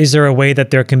 Is there a way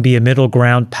that there can be a middle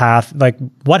ground path? Like,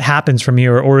 what happens from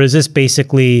here? Or is this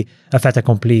basically a fait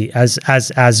accompli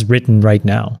as written right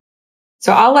now?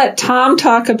 So I'll let Tom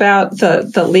talk about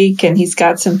the leak, and he's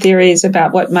got some theories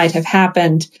about what might have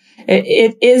happened.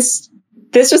 This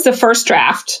was the first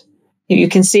draft. You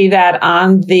can see that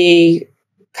on the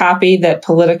copy that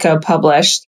Politico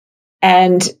published.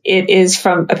 And it is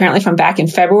apparently from back in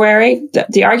February.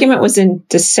 The argument was in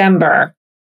December.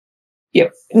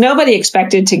 Nobody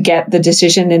expected to get the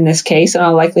decision in this case in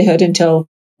all likelihood until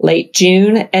late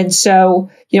June. And so,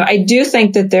 I do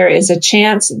think that there is a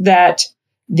chance that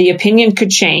the opinion could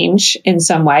change in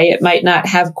some way. It might not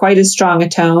have quite as strong a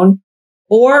tone,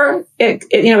 or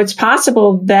it's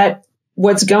possible that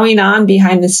what's going on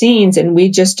behind the scenes, and we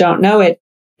just don't know it,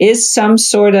 is some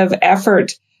sort of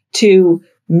effort to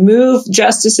move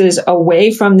justices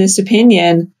away from this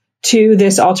opinion to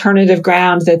this alternative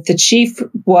ground that the chief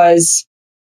was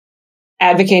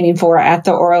advocating for at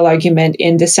the oral argument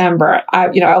in December.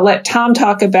 I'll let Tom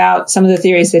talk about some of the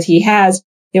theories that he has.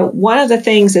 One of the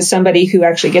things as somebody who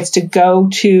actually gets to go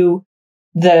to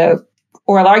the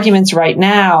oral arguments right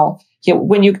now,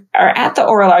 when you are at the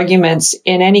oral arguments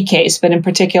in any case, but in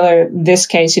particular this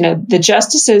case, the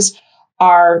justices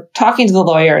are talking to the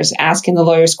lawyers, asking the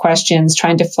lawyers questions,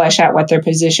 trying to flesh out what their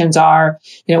positions are,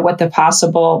 what the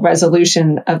possible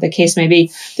resolution of the case may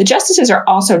be. The justices are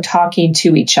also talking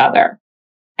to each other.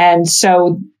 And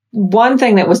so one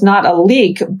thing that was not a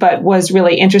leak, but was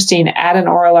really interesting at an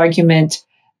oral argument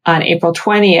on April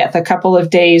 20th, a couple of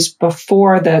days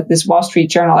before this Wall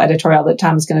Street Journal editorial that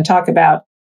Tom is going to talk about,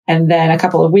 and then a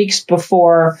couple of weeks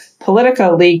before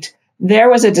Politico leaked, there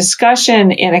was a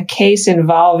discussion in a case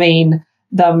involving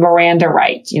the Miranda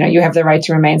right. You have the right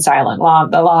to remain silent,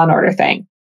 the law and order thing.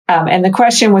 And the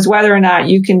question was whether or not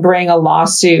you can bring a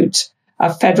lawsuit,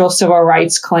 a federal civil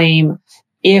rights claim,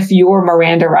 if your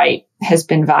Miranda right has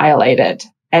been violated.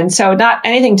 And so not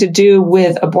anything to do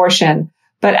with abortion,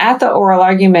 but at the oral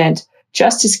argument,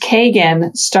 Justice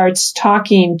Kagan starts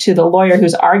talking to the lawyer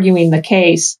who's arguing the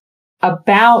case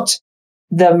about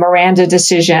the Miranda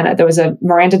decision. There was a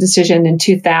Miranda decision in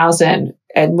 2000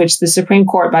 in which the Supreme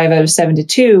Court, by a vote of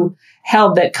 7-2,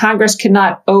 held that Congress could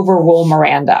not overrule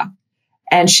Miranda.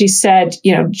 And she said,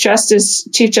 Chief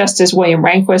Justice William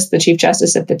Rehnquist, the Chief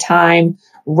Justice at the time,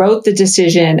 wrote the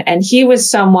decision, and he was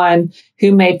someone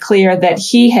who made clear that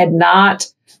he had not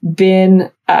been,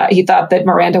 he thought that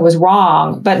Miranda was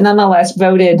wrong, but nonetheless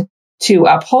voted to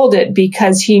uphold it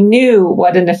because he knew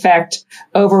what an effect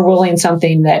overruling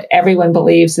something that everyone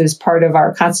believes is part of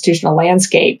our constitutional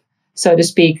landscape, so to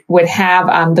speak, would have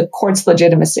on the court's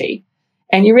legitimacy.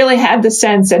 And you really had the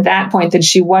sense at that point that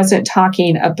she wasn't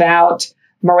talking about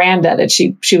Miranda, that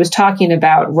she was talking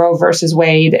about Roe versus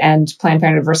Wade and Planned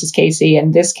Parenthood versus Casey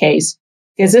in this case,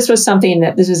 because this was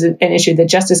an issue that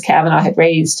Justice Kavanaugh had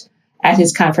raised at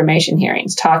his confirmation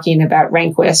hearings, talking about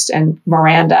Rehnquist and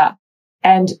Miranda.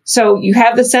 And so you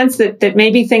have the sense that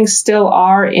maybe things still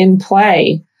are in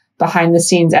play behind the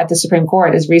scenes at the Supreme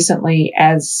Court as recently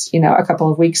as, a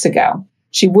couple of weeks ago.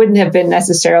 She wouldn't have been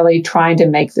necessarily trying to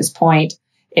make this point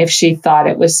if she thought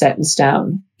it was set in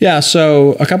stone. Yeah,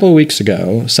 so a couple of weeks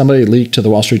ago, somebody leaked to the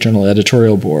Wall Street Journal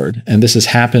editorial board, and this has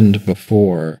happened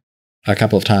before a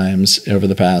couple of times over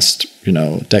the past,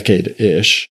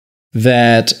 decade-ish,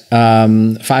 that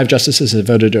 5 justices had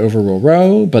voted to overrule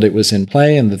Roe, but it was in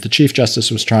play, and that the Chief Justice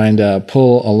was trying to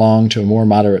pull along to a more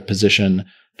moderate position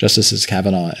Justices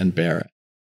Kavanaugh and Barrett.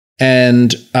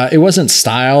 And it wasn't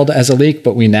styled as a leak,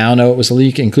 but we now know it was a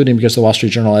leak, including because the Wall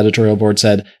Street Journal editorial board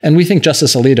said, and we think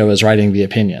Justice Alito is writing the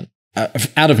opinion.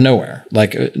 Out of nowhere.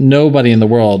 Like nobody in the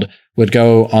world would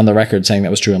go on the record saying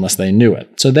that was true unless they knew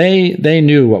it. So they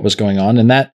knew what was going on, and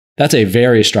that's a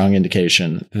very strong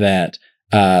indication that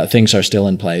things are still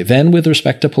in play. Then with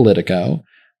respect to Politico,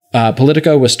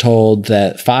 Politico was told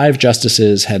that 5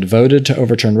 justices had voted to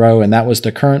overturn Roe, and that was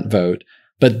the current vote,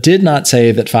 but did not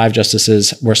say that 5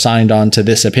 justices were signed on to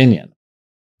this opinion.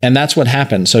 And that's what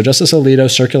happened. So Justice Alito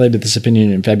circulated this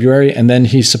opinion in February, and then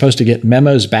he's supposed to get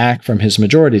memos back from his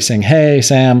majority saying, hey,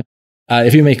 Sam,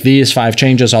 if you make these 5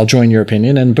 changes, I'll join your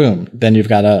opinion, and boom, then you've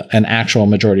got an actual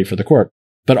majority for the court.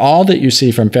 But all that you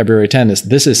see from February 10 is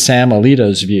this is Sam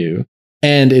Alito's view,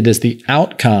 and it is the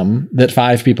outcome that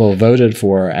 5 people voted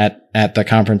for at the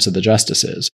Conference of the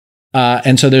Justices.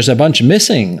 And so there's a bunch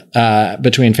missing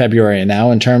between February and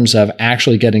now in terms of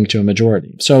actually getting to a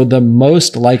majority. So the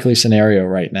most likely scenario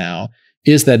right now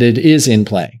is that it is in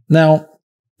play. Now,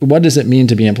 what does it mean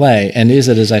to be in play? And is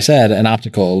it, as I said, an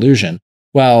optical illusion?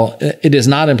 Well, it is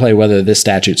not in play whether this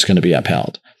statute's going to be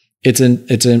upheld.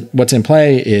 What's in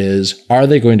play is, are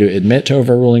they going to admit to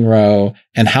overruling Roe,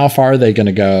 and how far are they going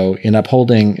to go in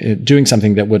doing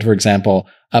something that would, for example,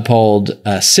 uphold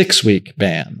a 6-week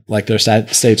ban, like there are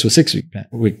states with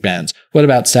 6-week bans. What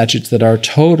about statutes that are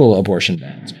total abortion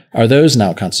bans? Are those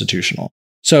now constitutional?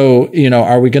 So,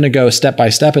 are we going to go step by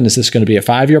step, and is this going to be a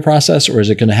 5-year process, or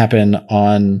is it going to happen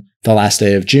on the last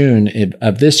day of June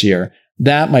of this year?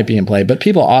 That might be in play, but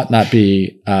people ought not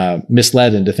be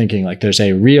misled into thinking like there's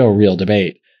a real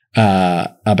debate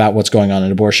about what's going on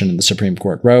in abortion in the Supreme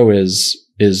Court. Roe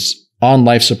is on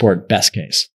life support, best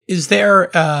case. Is there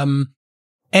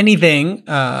anything,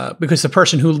 because the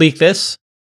person who leaked this,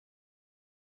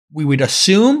 we would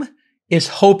assume, is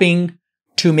hoping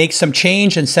to make some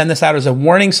change and send this out as a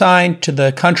warning sign to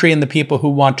the country and the people who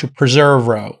want to preserve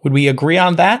Roe? Would we agree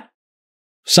on that?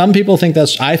 Some people think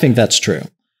I think that's true.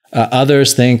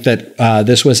 Others think that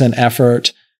this was an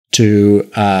effort to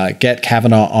get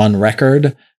Kavanaugh on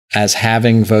record as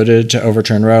having voted to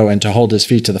overturn Roe and to hold his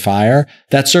feet to the fire.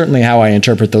 That's certainly how I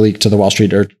interpret the leak to the Wall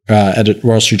Street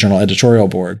Journal editorial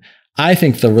board. I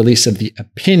think the release of the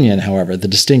opinion, however, the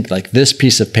distinct, like this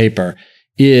piece of paper,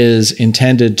 is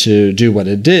intended to do what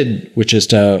it did, which is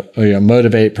to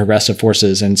motivate progressive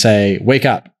forces and say, wake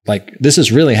up, like this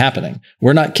is really happening.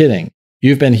 We're not kidding.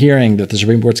 You've been hearing that the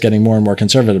Supreme Court's getting more and more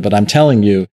conservative, but I'm telling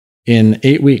you, in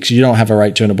 8 weeks, you don't have a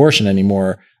right to an abortion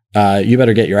anymore. You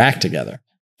better get your act together.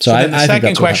 So then the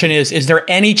second question is there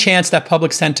any chance that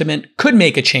public sentiment could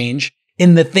make a change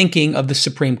in the thinking of the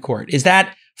Supreme Court? Is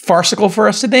that farcical for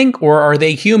us to think, or are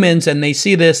they humans and they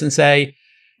see this and say,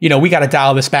 we got to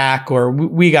dial this back, or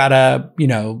we got to,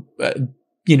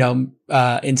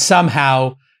 and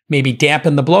somehow maybe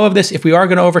dampen the blow of this if we are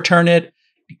going to overturn it?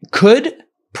 Could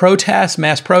protests,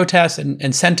 mass protests,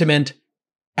 and sentiment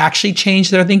actually change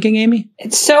their thinking, Amy?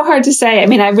 It's so hard to say. I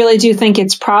mean, I really do think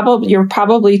you're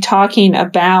probably talking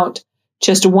about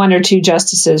just one or two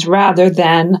justices rather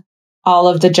than all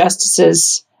of the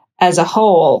justices as a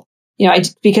whole.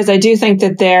 Because I do think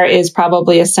that there is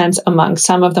probably a sense among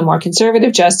some of the more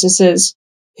conservative justices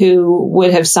who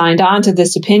would have signed on to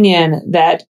this opinion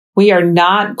that we're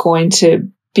not going to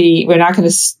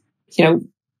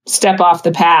step off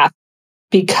the path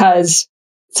because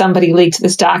somebody leaked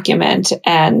this document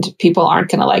and people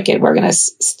aren't going to like it. We're going to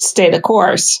stay the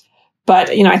course. But,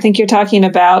 I think you're talking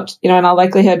about, in all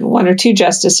likelihood, one or two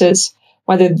justices,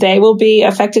 whether they will be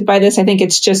affected by this. I think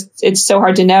it's so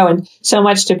hard to know. And so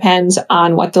much depends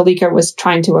on what the leaker was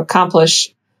trying to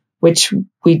accomplish, which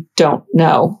we don't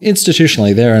know.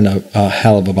 Institutionally, they're in a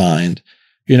hell of a bind.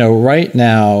 Right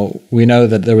now, we know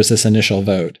that there was this initial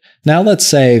vote. Now, let's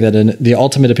say that the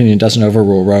ultimate opinion doesn't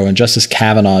overrule Roe and Justice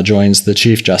Kavanaugh joins the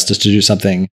Chief Justice to do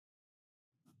something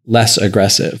less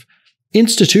aggressive.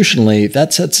 Institutionally,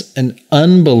 that sets an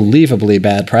unbelievably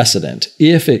bad precedent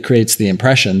if it creates the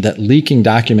impression that leaking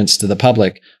documents to the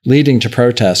public leading to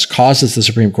protests causes the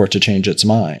Supreme Court to change its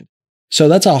mind. So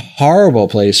that's a horrible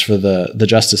place for the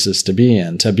justices to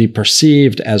be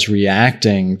perceived as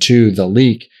reacting to the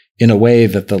leak in a way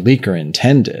that the leaker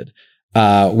intended.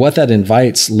 What that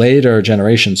invites later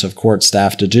generations of court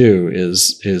staff to do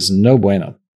is no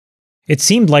bueno. It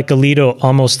seemed like Alito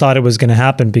almost thought it was going to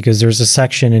happen because there's a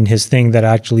section in his thing that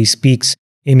actually speaks,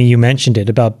 Amy, you mentioned it,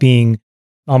 about being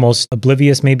almost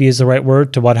oblivious, maybe is the right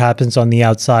word, to what happens on the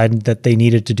outside, that they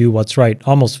needed to do what's right,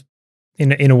 almost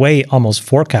in a way, almost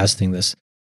forecasting this.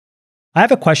 I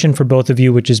have a question for both of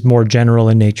you, which is more general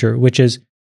in nature, which is,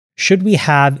 should we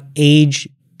have age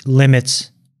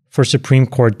limits for Supreme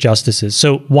Court justices?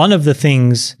 So one of the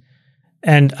things,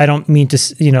 and I don't mean to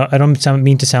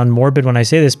sound morbid when I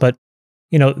say this, but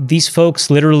these folks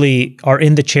literally are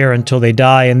in the chair until they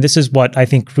die, and this is what I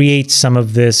think creates some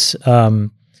of this,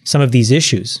 some of these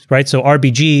issues, right? So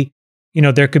RBG,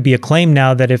 there could be a claim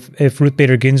now that if Ruth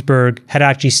Bader Ginsburg had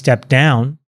actually stepped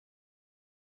down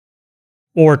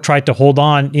or tried to hold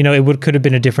on, could have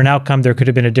been a different outcome. There could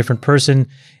have been a different person.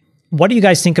 What do you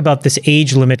guys think about this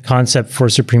age limit concept for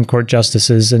Supreme Court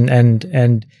justices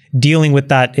and dealing with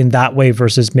that in that way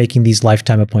versus making these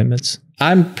lifetime appointments?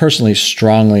 I'm personally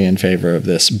strongly in favor of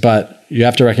this, but you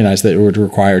have to recognize that it would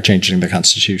require changing the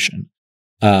Constitution.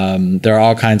 There are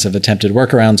all kinds of attempted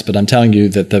workarounds, but I'm telling you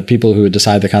that the people who would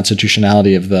decide the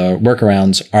constitutionality of the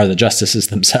workarounds are the justices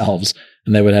themselves,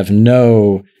 and they would have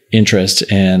no interest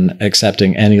in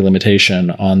accepting any limitation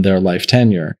on their life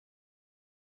tenure.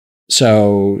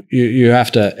 So you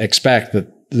have to expect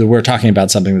that we're talking about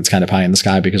something that's kind of pie in the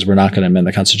sky because we're not going to amend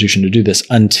the Constitution to do this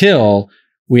until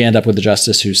we end up with a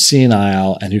justice who's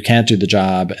senile and who can't do the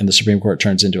job and the Supreme Court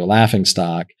turns into a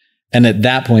laughingstock. And at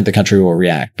that point, the country will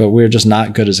react. But we're just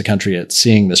not good as a country at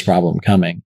seeing this problem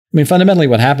coming. I mean, fundamentally,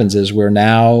 what happens is we're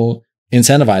now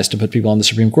incentivized to put people on the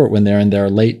Supreme Court when they're in their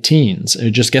late teens. You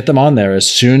just get them on there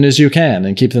as soon as you can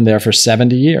and keep them there for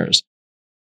 70 years.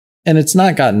 And it's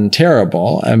not gotten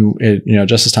terrible.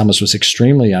 Justice Thomas was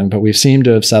extremely young, but we seem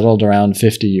to have settled around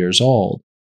 50 years old.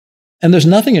 And there's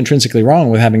nothing intrinsically wrong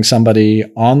with having somebody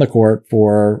on the court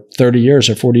for 30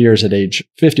 years or 40 years at age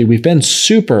 50. We've been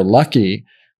super lucky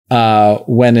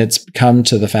when it's come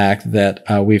to the fact that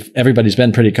everybody's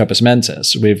been pretty compos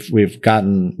mentis. We've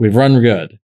run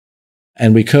good,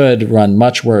 and we could run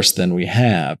much worse than we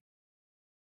have.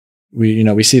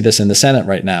 We see this in the Senate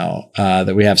right now,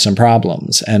 that we have some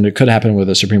problems, and it could happen with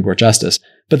a Supreme Court justice.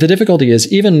 But the difficulty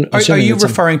is even... Are you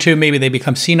referring to maybe they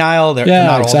become senile, they're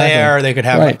not all there, they could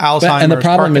have Alzheimer's, and the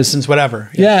problem Parkinson's,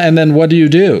 whatever. Yeah, and then what do you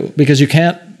do? Because you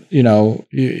can't,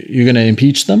 you're going to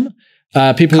impeach them.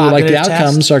 People who like the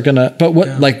outcomes are going to...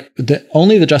 But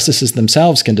only the justices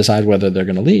themselves can decide whether they're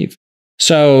going to leave.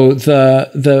 So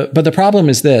but the problem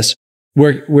is this.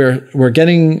 We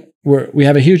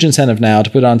have a huge incentive now to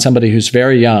put on somebody who's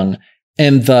very young,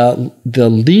 and the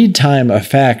lead time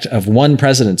effect of one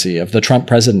presidency, of the Trump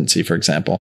presidency, for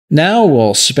example, now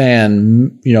will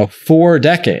span 4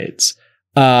 decades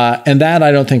And that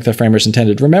I don't think the framers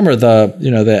intended. Remember,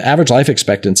 the average life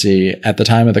expectancy at the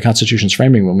time of the Constitution's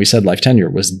framing, when we said life tenure,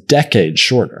 was decades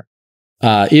shorter,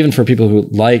 even for people who,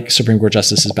 like Supreme Court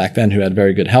justices back then, who had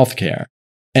very good health care.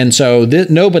 And so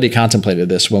nobody contemplated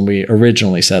this when we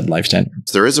originally said life tenure.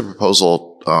 There is a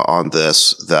proposal on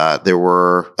this that there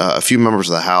were a few members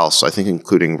of the House, I think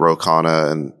including Ro Khanna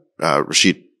and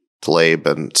Rashid Tlaib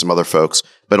and some other folks,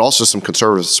 but also some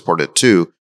conservatives supported it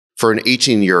too, for an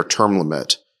 18-year term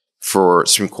limit for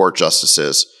Supreme Court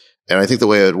justices. And I think the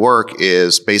way it would work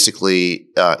is basically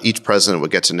each president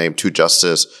would get to name 2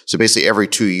 justices. So basically every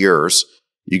 2 years,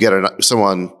 you get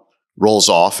someone rolls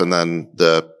off and then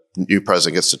the new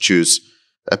president gets to choose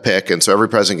a pick. And so every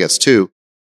president gets 2.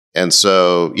 And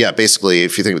so, yeah, basically,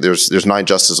 if you think there's 9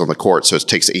 justices on the court, so it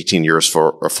takes 18 years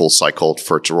for a full cycle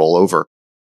for it to roll over.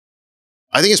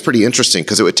 I think it's pretty interesting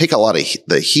because it would take a lot of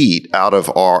the heat out of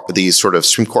these sort of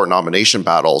Supreme Court nomination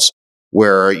battles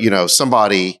where,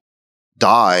 somebody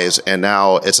dies and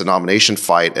now it's a nomination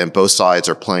fight and both sides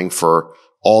are playing for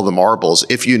all the marbles.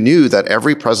 If you knew that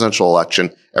every presidential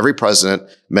election, every president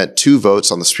meant 2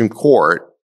 votes on the Supreme Court,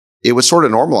 it would sort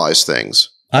of normalize things.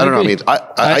 I don't know. I mean,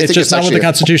 I think it's just not what the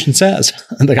Constitution says.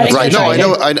 Right.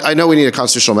 No, I know we need a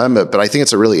constitutional amendment, but I think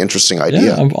it's a really interesting idea.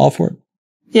 Yeah, I'm all for it.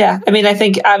 Yeah. I mean, I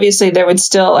think obviously there would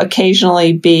still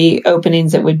occasionally be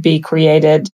openings that would be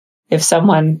created if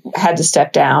someone had to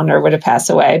step down or were to pass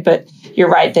away. But you're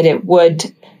right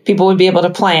that people would be able to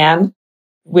plan.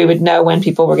 We would know when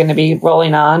people were going to be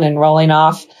rolling on and rolling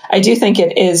off. I do think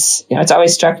it is, it's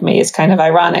always struck me as kind of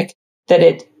ironic that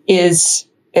it is,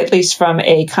 at least from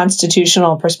a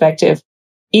constitutional perspective,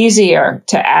 easier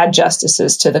to add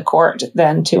justices to the court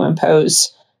than to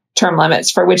impose term limits,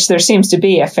 for which there seems to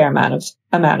be a fair amount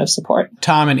of support.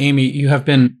 Tom and Amy, you have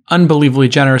been unbelievably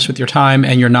generous with your time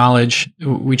and your knowledge.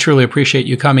 We truly appreciate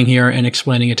you coming here and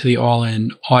explaining it to the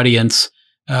All-In audience.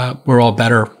 We're all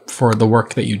better for the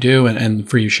work that you do and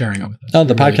for you sharing it with us. Oh,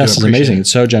 the podcast is amazing.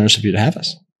 It's so generous of you to have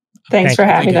us. Thanks for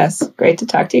having us. Great to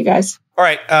talk to you guys. All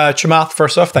right, Chamath,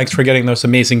 first off, thanks for getting those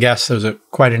amazing guests. That was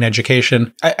quite an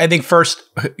education. I think first,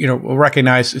 we'll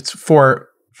recognize it's four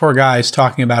guys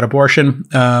talking about abortion,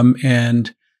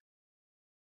 and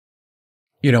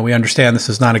we understand this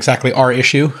is not exactly our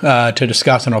issue to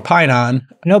discuss and opine on.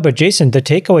 No, but Jason, the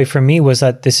takeaway for me was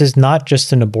that this is not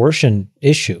just an abortion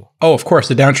issue. Oh, of course,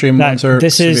 the downstream ones are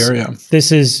severe.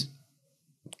 This is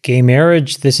gay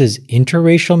marriage. This is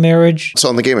interracial marriage. So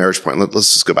on the gay marriage point,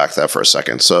 let's just go back to that for a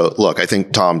second. So look, I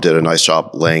think Tom did a nice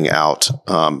job laying out,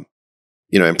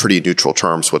 in pretty neutral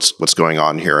terms, what's going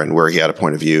on here and where he had a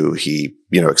point of view. He,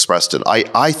 expressed it.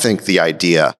 I think the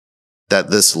idea that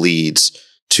this leads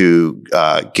to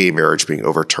gay marriage being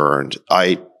overturned,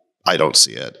 I don't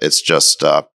see it. It's just,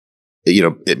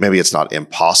 maybe it's not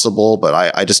impossible, but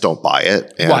I just don't buy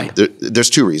it. And why?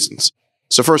 There's 2 reasons.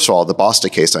 So first of all, the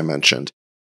Boston case I mentioned,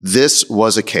 this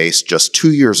was a case just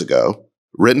 2 years ago,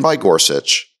 written by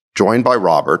Gorsuch, joined by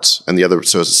Roberts, and the other,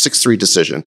 so it was a 6-3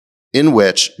 decision, in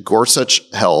which Gorsuch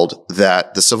held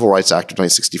that the Civil Rights Act of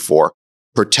 1964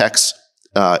 protects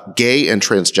gay and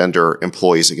transgender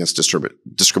employees against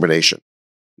discrimination.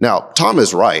 Now, Tom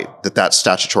is right that that's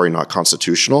statutory, not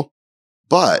constitutional,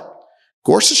 but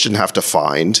Gorsuch didn't have to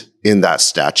find in that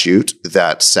statute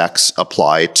that sex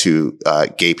applied to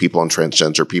gay people and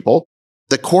transgender people.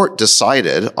 The court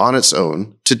decided on its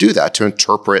own to do that, to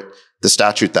interpret the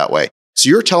statute that way. So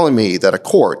you're telling me that a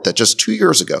court that just 2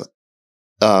 years ago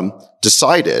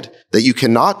decided that you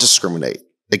cannot discriminate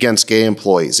against gay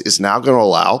employees is now going to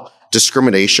allow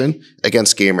discrimination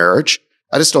against gay marriage?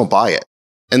 I just don't buy it.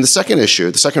 And the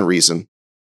second reason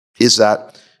is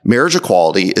that marriage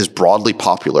equality is broadly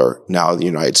popular now in the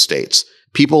United States.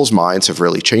 People's minds have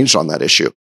really changed on that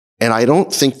issue. And I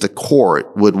don't think the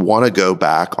court would want to go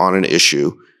back on an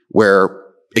issue where,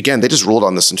 again, they just ruled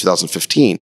on this in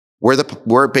 2015,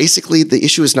 where basically the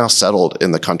issue is now settled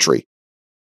in the country.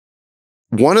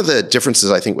 One of the differences,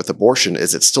 I think, with abortion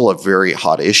is it's still a very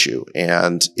hot issue,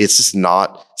 and it's just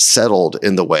not settled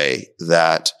in the way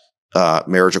that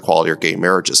marriage equality or gay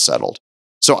marriage is settled.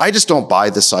 So I just don't buy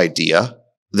this idea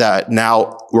that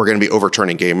now we're going to be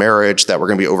overturning gay marriage, that we're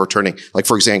going to be overturning, like,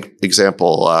 for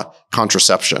example,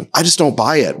 contraception. I just don't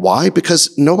buy it. Why?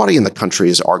 Because nobody in the country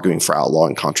is arguing for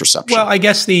outlawing contraception. Well, I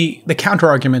guess the counter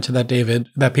argument to that, David,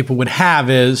 that people would have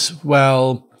is,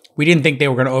 well, we didn't think they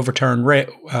were going to overturn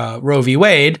Roe v.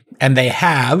 Wade, and they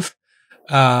have.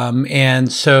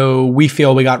 And so we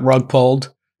feel we got rug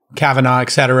pulled, Kavanaugh,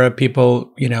 et cetera.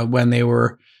 People, when they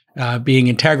were being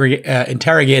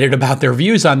interrogated about their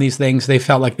views on these things, they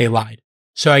felt like they lied.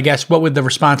 So I guess what would the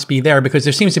response be there? Because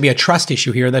there seems to be a trust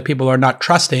issue here that people are not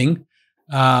trusting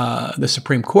the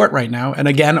Supreme Court right now. And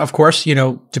again, of course,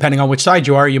 depending on which side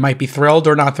you are, you might be thrilled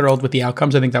or not thrilled with the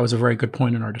outcomes. I think that was a very good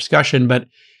point in our discussion. But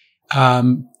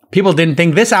people didn't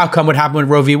think this outcome would happen with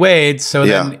Roe v. Wade. So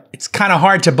then it's kind of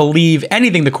hard to believe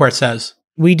anything the court says.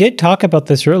 We did talk about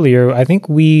this earlier. I think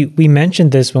we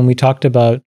mentioned this when we talked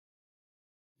about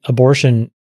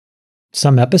abortion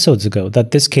some episodes ago,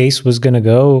 that this case was going to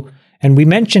go. And we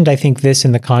mentioned, I think, this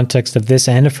in the context of this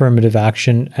and affirmative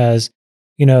action as,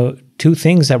 two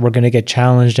things that were going to get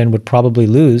challenged and would probably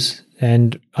lose.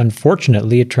 And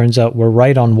unfortunately, it turns out we're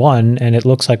right on one, and it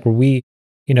looks like we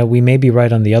may be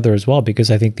right on the other as well,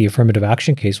 because I think the affirmative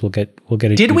action case will get.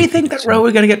 Did we think that Roe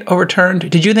was going to get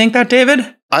overturned? Did you think that, David?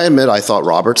 I admit I thought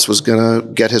Roberts was going to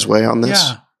get his way on this.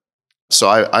 Yeah. So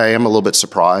I am a little bit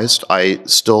surprised. I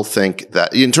still think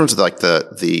that in terms of like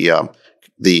the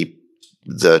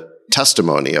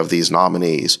testimony of these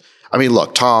nominees, I mean,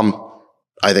 look, Tom,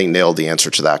 I think nailed the answer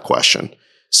to that question.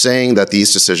 Saying that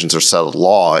these decisions are settled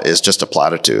law is just a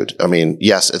platitude. I mean,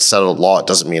 yes, it's settled law. It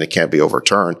doesn't mean it can't be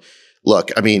overturned. Look,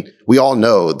 I mean, we all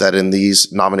know that in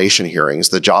these nomination hearings,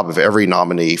 the job of every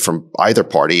nominee from either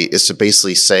party is to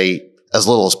basically say as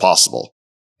little as possible.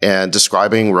 And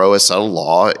describing Roe as settled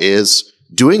law is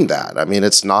doing that. I mean,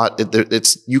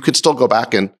 you could still go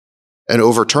back and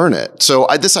overturn it. So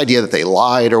this idea that they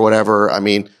lied or whatever, I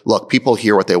mean, look, people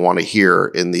hear what they want to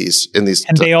hear in these. And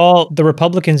the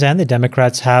Republicans and the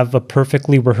Democrats have a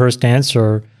perfectly rehearsed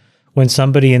answer when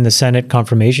somebody in the Senate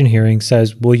confirmation hearing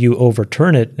says, "Will you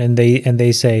overturn it?" And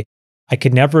they say, "I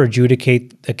could never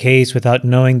adjudicate a case without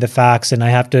knowing the facts, and I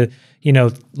have to,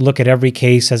 look at every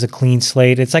case as a clean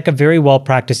slate." It's like a very well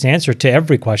practiced answer to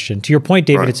every question. To your point,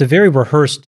 David, It's a very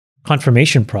rehearsed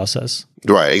confirmation process.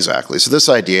 Right, exactly. So this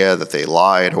idea that they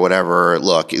lied or whatever,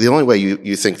 look, the only way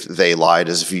you think they lied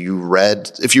is if you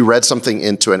read something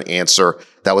into an answer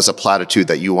that was a platitude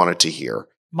that you wanted to hear.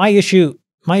 My issue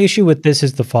with this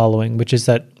is the following, which is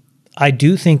that I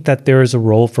do think that there is a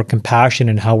role for compassion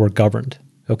in how we're governed.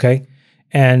 Okay.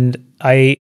 And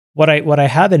what I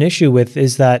have an issue with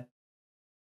is that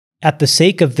at the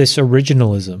sake of this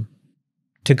originalism,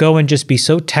 to go and just be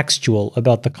so textual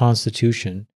about the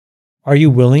Constitution, are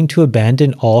you willing to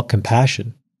abandon all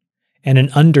compassion and an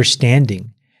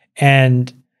understanding?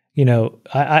 And,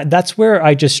 that's where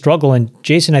I just struggle. And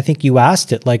Jason, I think you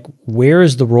asked it, like, where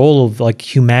is the role of like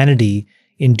humanity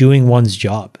in doing one's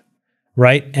job,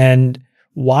 right? And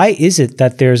why is it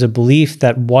that there's a belief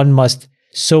that one must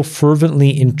so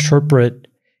fervently interpret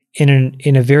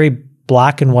in a very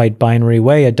black and white binary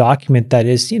way a document that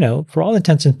is, for all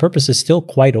intents and purposes, still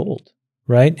quite old,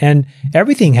 right? And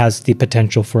everything has the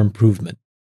potential for improvement.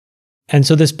 And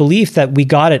so this belief that we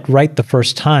got it right the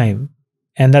first time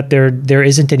and that there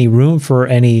isn't any room for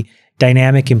any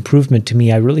dynamic improvement, to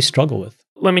me, I really struggle with.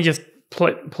 Let me just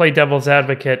play devil's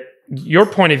advocate. Your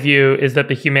point of view is that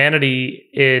the humanity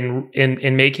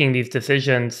in making these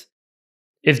decisions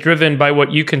is driven by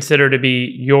what you consider to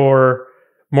be your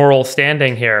moral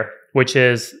standing here, which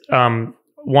is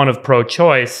one of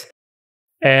pro-choice.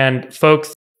 And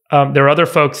folks, there are other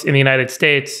folks in the United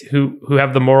States who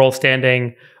have the moral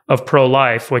standing of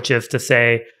pro-life, which is to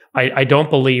say, I don't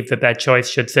believe that choice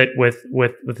should sit with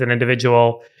an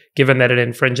individual, given that it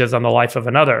infringes on the life of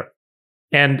another.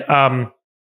 And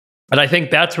I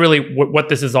think that's really what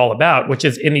this is all about, which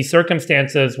is in these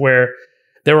circumstances where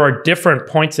there are different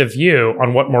points of view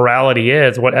on what morality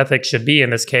is, what ethics should be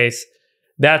in this case,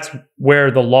 that's where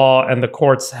the law and the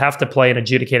courts have to play an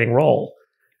adjudicating role.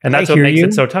 And that's what makes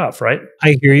it so tough, right?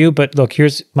 I hear you, but look,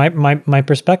 here's my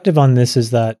perspective on this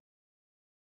is that,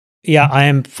 yeah, I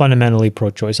am fundamentally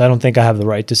pro-choice. I don't think I have the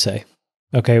right to say,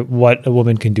 okay, what a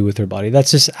woman can do with her body.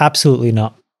 That's just absolutely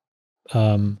not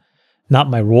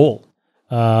my role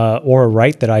or a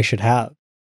right that I should have.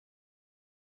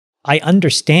 I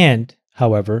understand,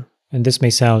 however, and this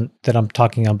may sound that I'm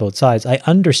talking on both sides, I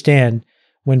understand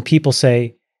when people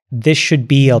say this should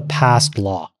be a passed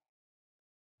law.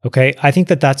 Okay, I think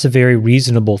that that's a very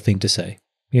reasonable thing to say.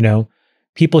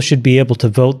 People should be able to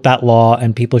vote that law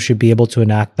and people should be able to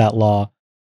enact that law.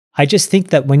 I just think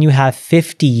that when you have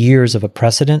 50 years of a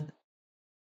precedent,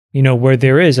 where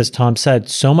there is, as Tom said,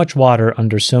 so much water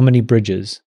under so many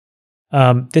bridges,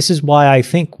 this is why I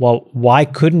think, well, why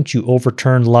couldn't you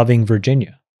overturn Loving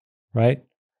Virginia, right?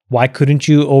 Why couldn't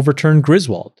you overturn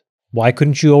Griswold? Why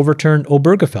couldn't you overturn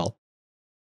Obergefell?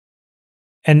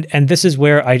 And this is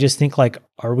where I just think, like,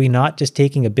 are we not just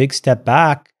taking a big step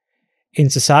back in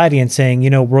society and saying,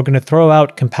 we're going to throw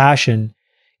out compassion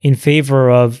in favor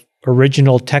of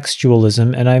original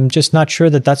textualism? And I'm just not sure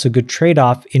that that's a good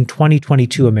trade-off in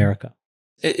 2022 America.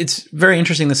 It's very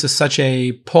interesting. This is such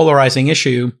a polarizing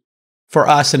issue for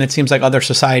us, and it seems like other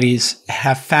societies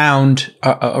have found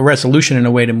a resolution in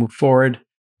a way to move forward.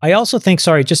 I also think,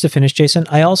 sorry, just to finish, Jason,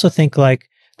 I also think like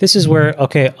this is where,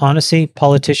 okay, honestly,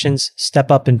 politicians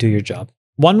step up and do your job.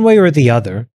 One way or the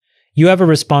other, you have a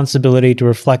responsibility to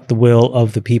reflect the will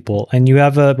of the people, and you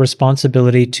have a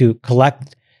responsibility to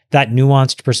collect that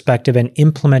nuanced perspective and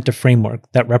implement a framework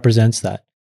that represents that.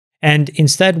 And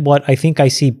instead, what I think I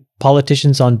see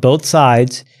politicians on both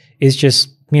sides is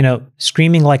just,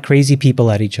 screaming like crazy people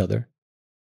at each other.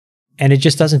 And it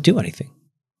just doesn't do anything.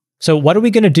 So what are we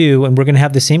going to do? And we're going to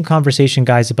have the same conversation,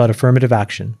 guys, about affirmative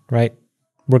action, right?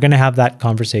 We're going to have that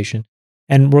conversation.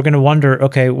 And we're going to wonder,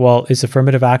 okay, well, is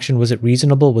affirmative action, was it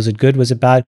reasonable? Was it good? Was it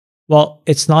bad? Well,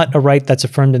 it's not a right that's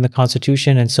affirmed in the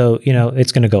Constitution. And so,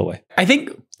 it's going to go away. I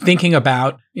think thinking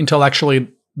about intellectually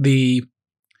the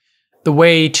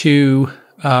way to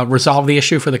resolve the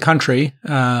issue for the country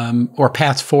or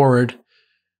paths forward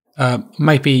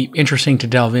might be interesting to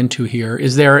delve into here.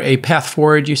 Is there a path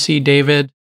forward you see,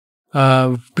 David?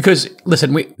 Because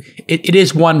listen, it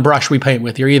is one brush we paint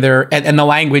with. You're either, and the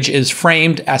language is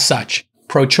framed as such,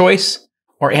 pro-choice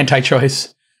or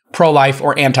anti-choice, pro-life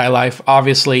or anti-life.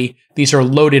 Obviously, these are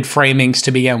loaded framings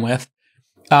to begin with.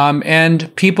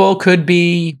 And people could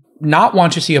not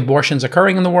want to see abortions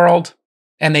occurring in the world,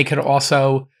 and they could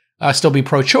also still be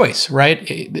pro-choice,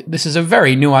 right? This is a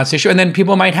very nuanced issue. And then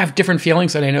people might have different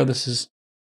feelings, and I know this is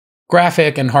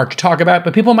graphic and hard to talk about,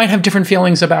 but people might have different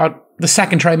feelings about the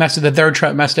second trimester, the third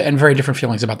trimester, and very different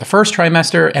feelings about the first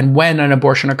trimester and when an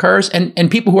abortion occurs. And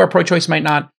people who are pro-choice might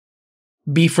not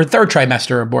be for third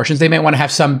trimester abortions. They may want to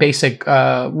have some basic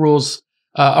rules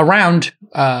around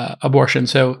abortion.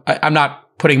 So I'm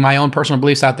not putting my own personal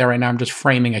beliefs out there right now. I'm just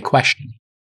framing a question.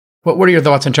 What are your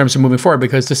thoughts in terms of moving forward?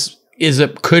 Because this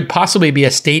could possibly be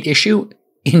a state issue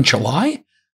in July?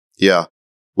 Yeah.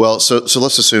 Well, so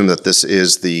let's assume that this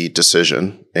is the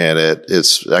decision, and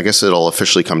I guess it'll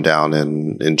officially come down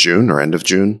in June or end of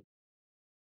June.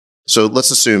 So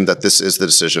let's assume that this is the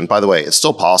decision. By the way, it's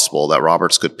still possible that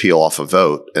Roberts could peel off a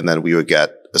vote, and then we would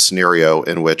get a scenario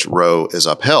in which Roe is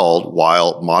upheld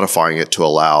while modifying it to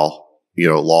allow,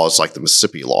 laws like the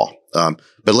Mississippi law.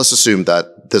 But let's assume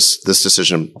that this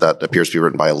decision that appears to be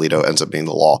written by Alito ends up being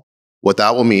the law. What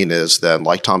that will mean is then,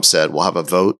 like Tom said, we'll have a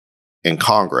vote in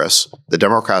Congress. The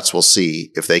Democrats will see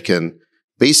if they can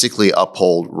basically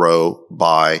uphold Roe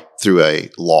through a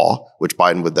law, which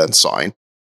Biden would then sign.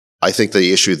 I think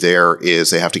the issue there is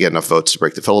they have to get enough votes to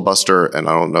break the filibuster, and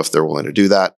I don't know if they're willing to do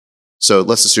that. So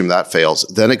let's assume that fails.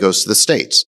 Then it goes to the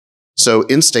states. So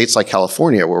in states like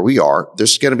California, where we are,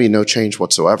 there's going to be no change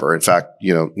whatsoever. In fact,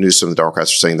 Newsom and the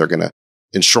Democrats are saying they're going to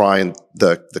enshrine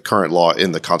the current law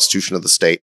in the constitution of the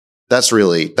state.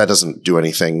 That doesn't do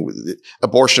anything.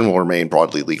 Abortion will remain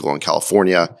broadly legal in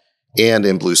California and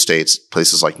in blue states,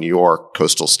 places like New York,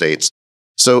 coastal states.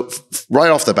 So right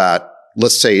off the bat,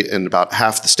 let's say in about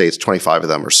half the states, 25 of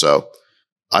them or so,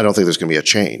 I don't think there's going to be a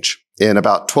change. In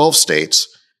about 12 states,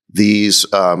 these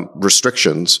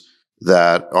restrictions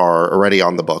that are already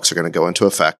on the books are going to go into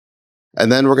effect.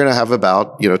 And then we're going to have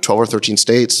about 12 or 13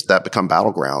 states that become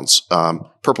battlegrounds,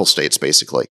 purple states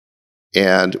basically.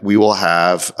 And we will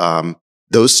have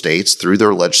those states, through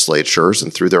their legislatures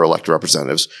and through their elected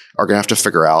representatives, are going to have to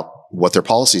figure out what their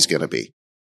policy is going to be.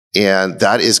 And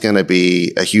that is going to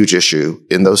be a huge issue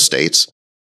in those states.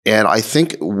 And I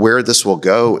think where this will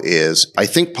go is, I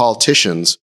think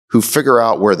politicians who figure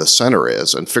out where the center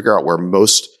is and figure out where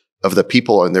most of the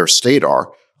people in their state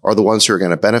are the ones who are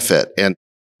going to benefit. And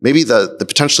maybe the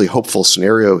potentially hopeful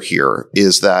scenario here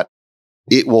is that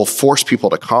it will force people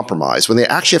to compromise. When they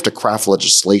actually have to craft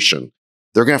legislation,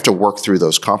 they're going to have to work through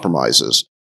those compromises.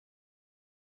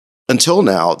 Until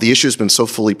now, the issue has been so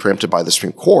fully preempted by the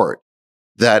Supreme Court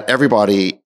that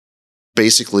everybody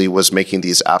basically was making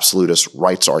these absolutist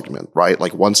rights argument, right?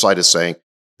 Like one side is saying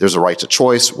there's a right to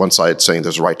choice, one side is saying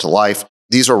there's a right to life.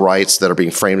 These are rights that are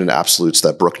being framed in absolutes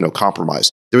that brook no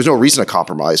compromise. There was no reason to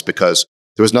compromise because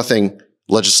there was nothing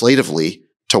legislatively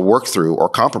to work through or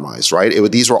compromise, right?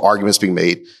 These were arguments being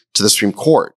made to the Supreme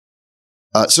Court.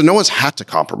 So no one's had to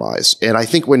compromise. And I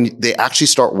think when they actually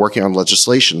start working on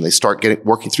legislation, they start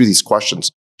working through these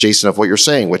questions, Jason, of what you're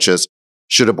saying, which is,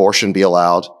 should abortion be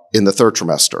allowed in the third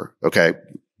trimester? Okay.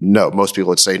 No, most people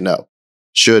would say no.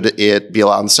 Should it be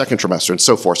allowed in the second trimester and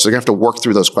so forth? So they're going to have to work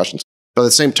through those questions. By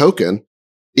the same token,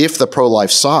 if the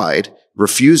pro-life side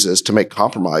refuses to make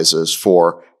compromises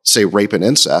for, say, rape and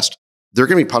incest, they're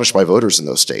going to be punished by voters in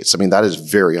those states. I mean, that is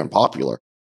very unpopular.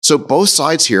 So both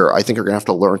sides here, I think, are going to have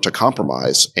to learn to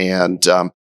compromise. And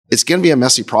it's going to be a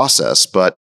messy process,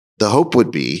 but the hope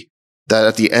would be that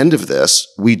at the end of this,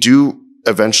 we do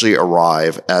eventually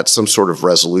arrive at some sort of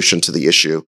resolution to the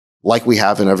issue like we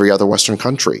have in every other Western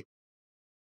country.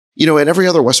 You know, in every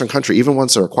other Western country, even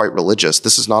ones that are quite religious,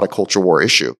 this is not a culture war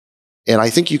issue. And I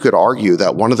think you could argue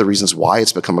that one of the reasons why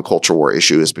it's become a culture war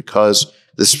issue is because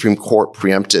the Supreme Court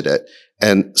preempted it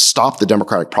and stopped the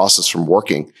democratic process from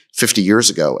working 50 years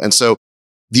ago. And so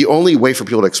the only way for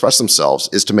people to express themselves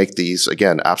is to make these,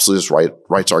 again, absolutist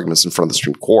rights arguments in front of the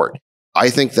Supreme Court. I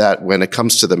think that when it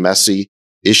comes to the messy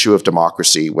issue of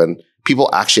democracy, when people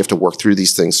actually have to work through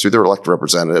these things through their elected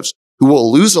representatives who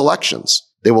will lose elections,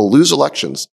 they will lose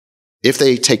elections if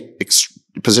they take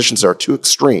positions that are too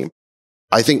extreme.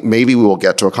 I think maybe we will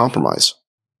get to a compromise.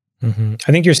 Mm-hmm.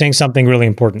 I think you're saying something really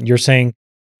important. You're saying,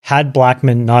 had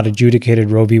Blackmun not adjudicated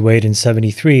Roe v. Wade in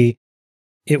 73,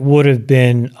 it would have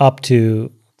been up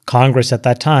to Congress at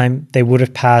that time. They would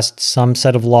have passed some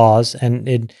set of laws,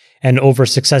 and over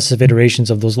successive iterations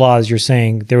of those laws, you're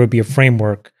saying there would be a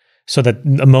framework so that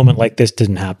a moment like this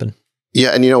didn't happen. Yeah,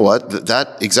 and you know what?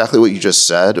 That exactly what you just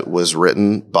said was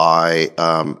written by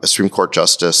a Supreme Court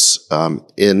justice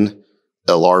in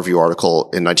a law review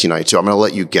article in 1992. I'm going to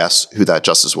let you guess who that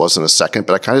justice was in a second,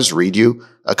 but I kind of just read you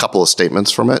a couple of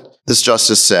statements from it. This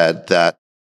justice said that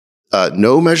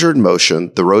no measured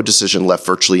motion, the Roe decision left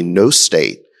virtually no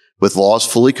state with laws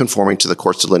fully conforming to the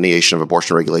court's delineation of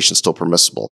abortion regulation still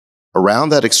permissible. Around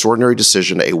that extraordinary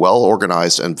decision, a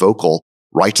well-organized and vocal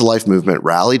right-to-life movement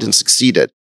rallied and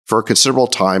succeeded for a considerable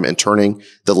time in turning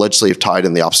the legislative tide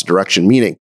in the opposite direction,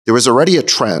 meaning there was already a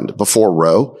trend before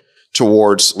Roe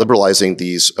towards liberalizing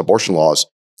these abortion laws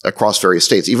across various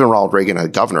states. Even Ronald Reagan, a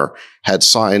governor, had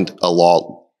signed a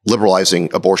law liberalizing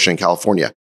abortion in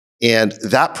California. And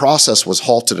that process was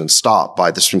halted and stopped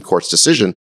by the Supreme Court's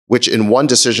decision, which in one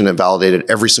decision invalidated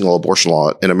every single abortion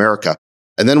law in America.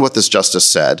 And then what this justice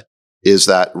said is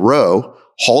that Roe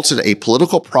halted a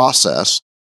political process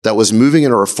that was moving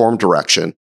in a reform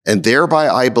direction, and thereby,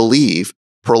 I believe,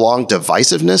 prolonged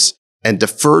divisiveness and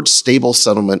deferred stable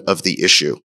settlement of the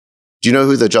issue. Do you know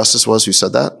who the justice was who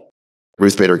said that?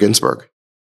 Ruth Bader Ginsburg.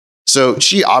 So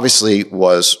she obviously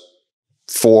was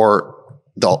for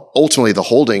ultimately the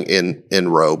holding in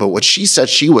Roe, but what she said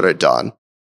she would have done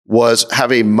was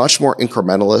have a much more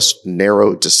incrementalist,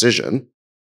 narrow decision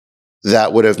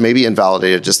that would have maybe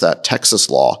invalidated just that Texas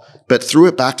law, but threw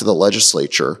it back to the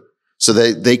legislature so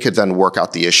that they could then work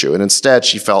out the issue. And instead,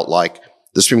 she felt like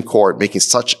the Supreme Court making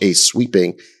such a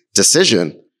sweeping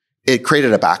decision, it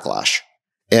created a backlash.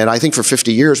 And I think for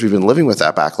 50 years, we've been living with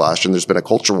that backlash, and there's been a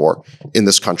culture war in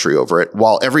this country over it,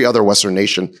 while every other Western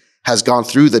nation has gone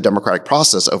through the democratic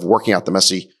process of working out the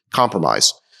messy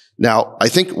compromise. Now, I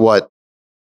think what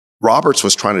Roberts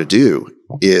was trying to do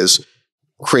is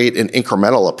create an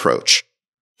incremental approach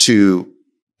to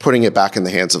putting it back in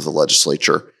the hands of the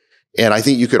legislature. And I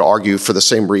think you could argue for the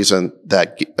same reason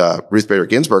that Ruth Bader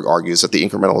Ginsburg argues that the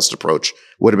incrementalist approach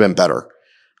would have been better.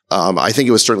 I think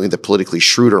it was certainly the politically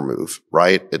shrewder move,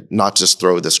 right? Not just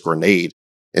throw this grenade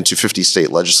into 50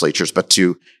 state legislatures, but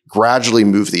to gradually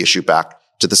move the issue back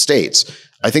to the states.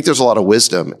 I think there's a lot of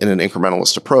wisdom in an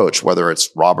incrementalist approach, whether it's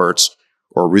Roberts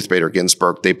or Ruth Bader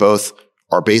Ginsburg. They both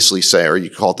are basically saying, or you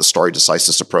call it the stare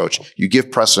decisis approach. You give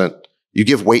precedent, you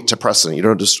give weight to precedent. You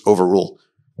don't just overrule,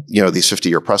 these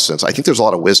 50-year precedents. I think there's a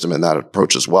lot of wisdom in that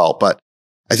approach as well. But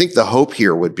I think the hope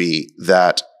here would be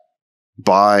that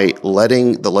by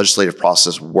letting the legislative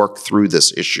process work through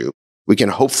this issue, we can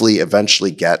hopefully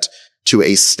eventually get to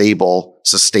a stable,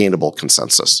 sustainable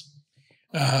consensus.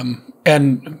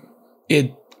 And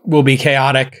it will be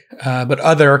chaotic, but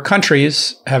other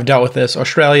countries have dealt with this.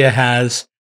 Australia has,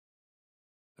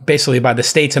 basically by the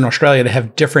states in Australia, they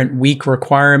have different week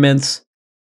requirements.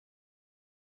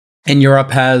 And Europe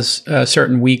has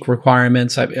certain week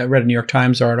requirements. I read a New York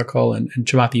Times article, and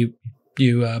Chamath, you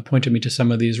pointed me to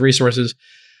some of these resources.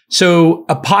 So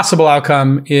a possible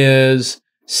outcome is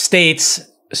states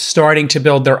starting to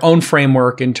build their own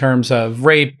framework in terms of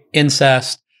rape,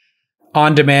 incest,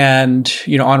 on demand,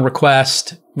 on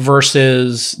request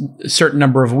versus a certain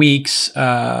number of weeks.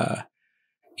 And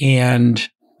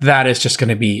that is just going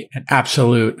to be an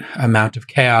absolute amount of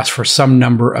chaos for some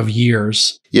number of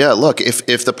years. Yeah, look,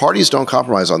 if the parties don't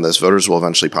compromise on this, voters will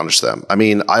eventually punish them. I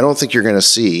mean, I don't think you're going to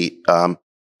see Glenn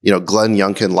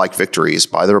Youngkin-like victories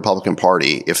by the Republican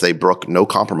Party if they brook no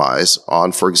compromise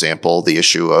on, for example, the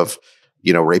issue of,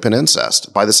 rape and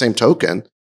incest. By the same token,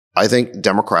 I think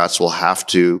Democrats will have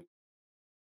to,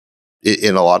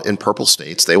 in purple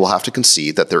states, they will have to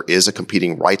concede that there is a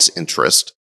competing rights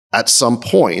interest at some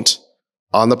point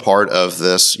on the part of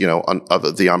this,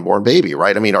 of the unborn baby,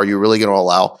 right? I mean, are you really going to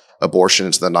allow abortion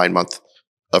into the 9 month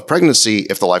of pregnancy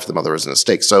if the life of the mother is at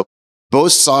stake? So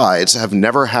both sides have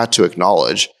never had to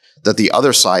acknowledge that the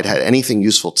other side had anything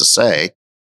useful to say.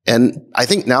 And I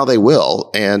think now they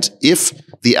will. And if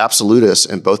the absolutists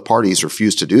in both parties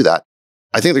refuse to do that,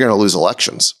 I think they're going to lose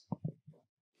elections.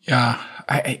 Yeah.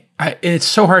 It's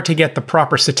so hard to get the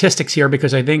proper statistics here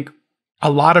because I think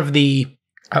a lot of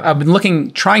I've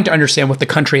been trying to understand what the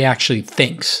country actually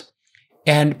thinks.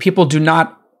 And people do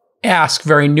not ask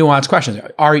very nuanced questions.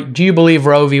 Do you believe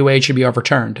Roe v. Wade should be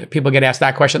overturned? People get asked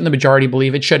that question. The majority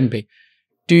believe it shouldn't be.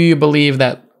 Do you believe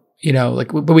that,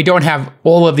 but we don't have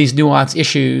all of these nuanced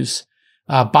issues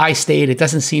by state. It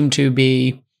doesn't seem to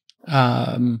be,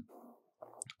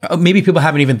 maybe people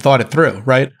haven't even thought it through,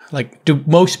 right? Like, do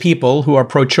most people who are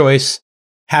pro-choice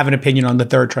have an opinion on the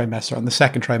third trimester, on the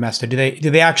second trimester?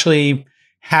 Do they actually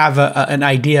have an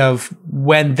idea of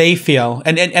when they feel?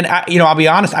 And I'll be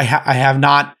honest, I have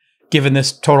not given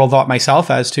this total thought myself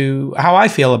as to how I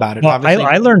feel about it. Well,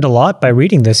 I learned a lot by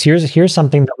reading this. Here's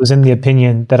something that was in the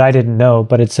opinion that I didn't know,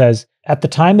 but it says, at the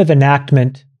time of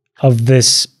enactment of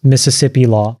this Mississippi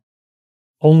law,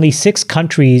 only 6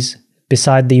 countries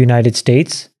beside the United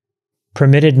States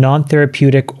permitted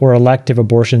non-therapeutic or elective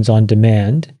abortions on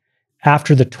demand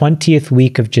after the 20th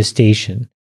week of gestation.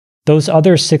 Those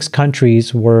other 6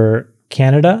 countries were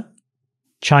Canada,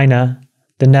 China,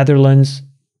 the Netherlands,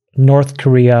 North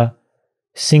Korea,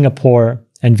 Singapore,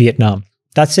 and Vietnam.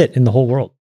 That's it in the whole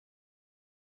world.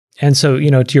 And so,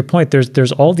 to your point,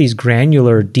 there's all these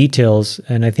granular details.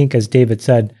 And I think, as David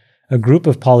said, a group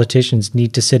of politicians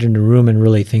need to sit in a room and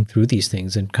really think through these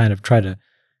things and kind of try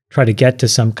to get to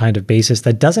some kind of basis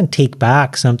that doesn't take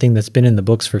back something that's been in the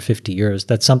books for 50 years.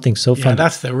 That's something so fun.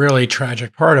 That's the really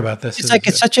tragic part about this.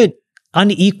 It's such an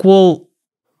unequal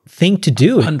thing to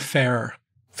do. Unfair.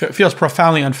 It feels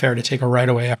profoundly unfair to take a right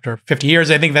away after 50 years.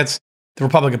 I think that's the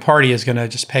Republican Party is going to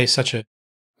just pay such a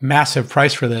massive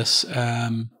price for this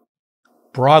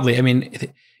broadly. I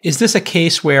mean, is this a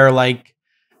case where like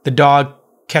the dog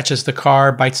catches the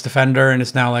car, bites the fender, and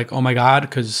is now like, oh my God,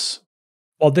 because...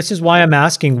 Well, this is why I'm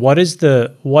asking, what is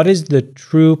the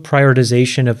true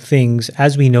prioritization of things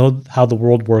as we know how the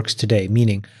world works today?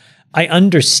 Meaning, I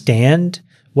understand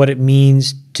what it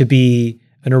means to be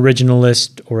an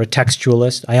originalist or a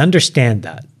textualist. I understand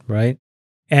that, right?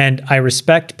 And I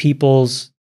respect people's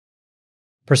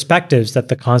perspectives that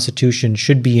the Constitution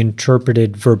should be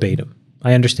interpreted verbatim.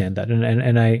 I understand that,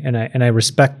 and I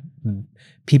respect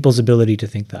people's ability to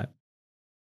think that.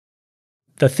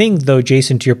 The thing, though,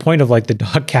 Jason, to your point of like the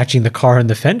dog catching the car in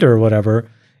the fender or whatever,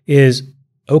 is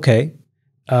okay.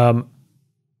 Do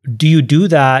you do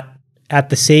that at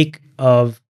the sake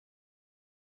of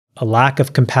a lack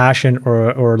of compassion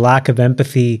or lack of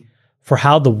empathy for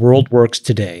how the world works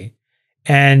today?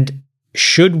 And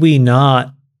should we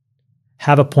not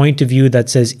have a point of view that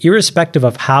says, irrespective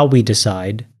of how we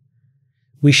decide,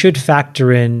 we should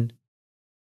factor in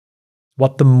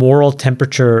what the moral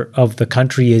temperature of the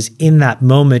country is in that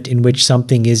moment in which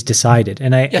something is decided?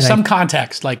 And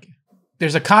context. Like,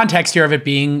 there's a context here of it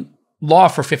being law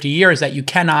for 50 years that you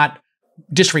cannot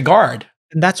disregard.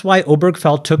 And that's why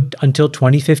Obergefell took until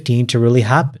 2015 to really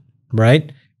happen,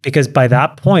 right? Because by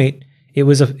that point, there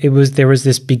was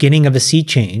this beginning of a sea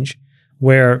change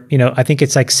where, I think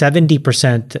it's like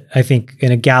 70%, I think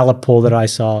in a Gallup poll that I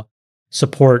saw,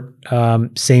 support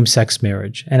same-sex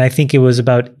marriage. And I think it was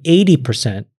about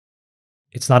 80%,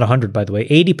 it's not 100 by the way,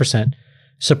 80%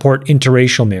 support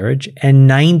interracial marriage, and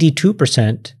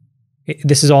 92%,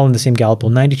 this is all in the same Gallup poll,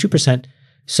 92%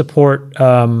 support,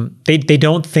 they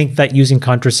don't think that using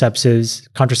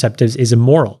contraceptives is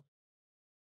immoral.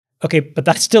 Okay, but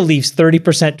that still leaves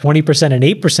 30%, 20%, and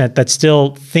 8% that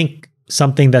still think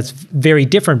something that's very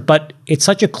different, but it's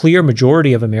such a clear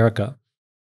majority of America.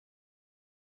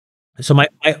 So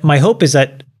my hope is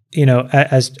that,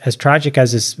 as tragic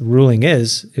as this ruling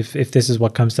is, if this is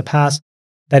what comes to pass,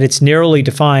 that it's narrowly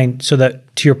defined so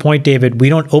that, to your point, David, we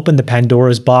don't open the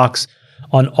Pandora's box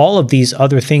on all of these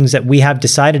other things that we have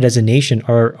decided as a nation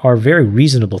are very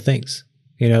reasonable things.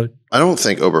 I don't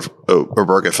think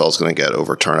Obergefell is going to get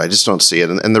overturned. I just don't see it.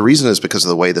 And the reason is because of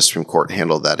the way the Supreme Court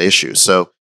handled that issue. So,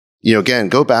 again,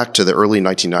 go back to the early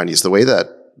 1990s. The way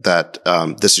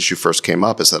that this issue first came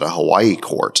up is that a Hawaii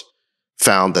court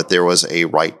found that there was a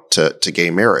right to gay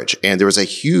marriage. And there was a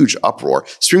huge uproar.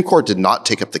 The Supreme Court did not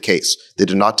take up the case. They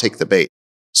did not take the bait.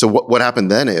 So what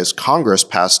happened then is Congress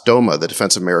passed DOMA, the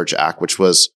Defense of Marriage Act, which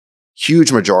was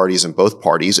huge majorities in both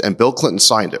parties, and Bill Clinton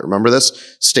signed it. Remember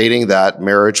this? Stating that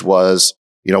marriage was,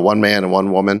 one man and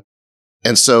one woman.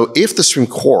 And so if the Supreme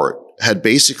Court had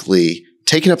basically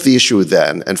taken up the issue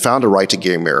then and found a right to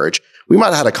gay marriage, we might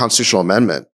have had a constitutional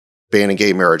amendment banning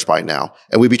gay marriage by now.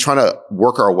 And we'd be trying to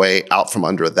work our way out from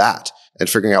under that and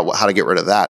figuring out how to get rid of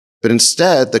that. But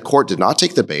instead, the court did not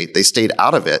take the bait. They stayed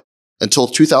out of it until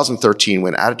 2013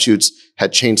 when attitudes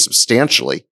had changed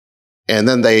substantially. And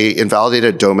then they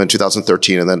invalidated DOMA in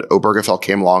 2013, and then Obergefell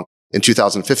came along in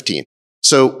 2015.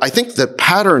 So I think the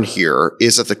pattern here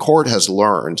is that the court has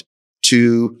learned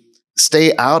to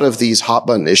stay out of these hot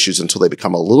button issues until they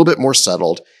become a little bit more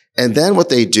settled. And then what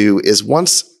they do is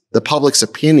once the public's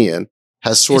opinion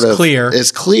has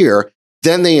is clear,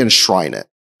 then they enshrine it.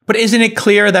 But isn't it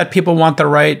clear that people want the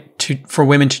right for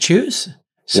women to choose?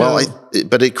 So,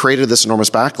 but it created this enormous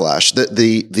backlash.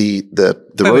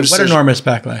 What enormous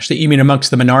backlash? You mean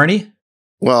amongst the minority?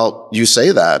 Well, you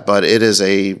say that, but it's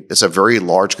a very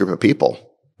large group of people.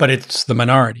 But it's the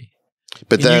minority.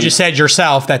 But then you just said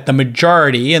yourself that the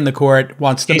majority in the court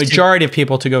wants the majority of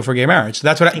people to go for gay marriage. So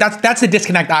that's the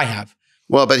disconnect I have.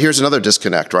 Well, but here's another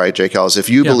disconnect, right, Jake Ellis? If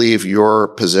you believe your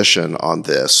position on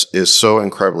this is so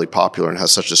incredibly popular and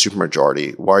has such a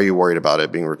supermajority, why are you worried about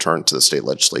it being returned to the state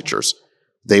legislatures?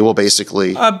 They will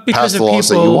basically pass the laws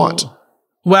that you want.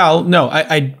 Well, no,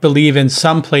 I believe in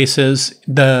some places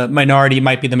the minority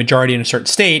might be the majority in a certain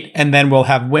state, and then we'll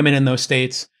have women in those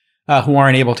states who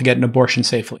aren't able to get an abortion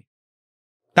safely.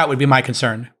 That would be my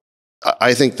concern.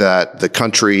 I think that the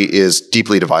country is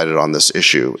deeply divided on this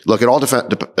issue. Look, it all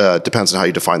depends on how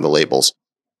you define the labels.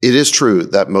 It is true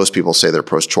that most people say they're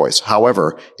pro-choice.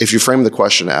 However, if you frame the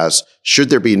question as, should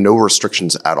there be no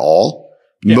restrictions at all?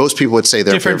 Most people would say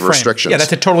they're in favor of restrictions. Yeah,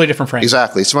 that's a totally different frame.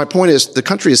 Exactly. So my point is the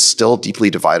country is still deeply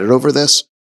divided over this.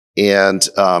 And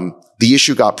the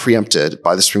issue got preempted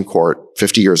by the Supreme Court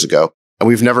 50 years ago. And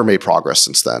we've never made progress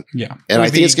since then. Yeah, and I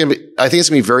think it's going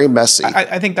to be very messy.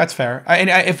 I think that's fair.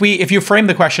 If you frame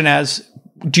the question as,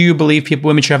 do you believe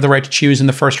women should have the right to choose in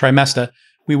the first trimester?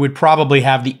 We would probably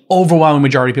have the overwhelming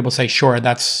majority of people say, sure,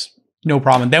 that's no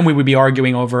problem. Then we would be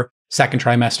arguing over second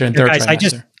trimester and third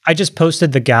trimester. I just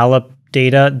posted the Gallup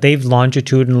data. They've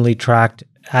longitudinally tracked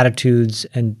attitudes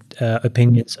and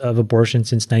opinions of abortion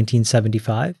since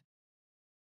 1975.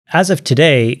 As of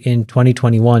today, in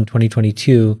 2021,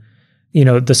 2022.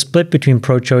 The split between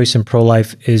pro-choice and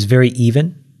pro-life is very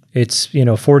even. It's,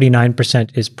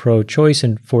 49% is pro-choice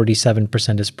and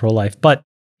 47% is pro-life. But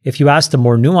if you ask the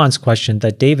more nuanced question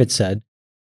that David said,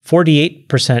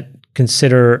 48%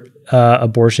 consider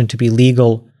abortion to be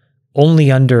legal only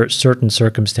under certain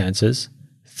circumstances.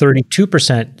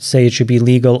 32% say it should be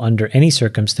legal under any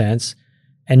circumstance.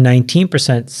 And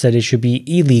 19% said it should be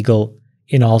illegal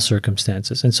in all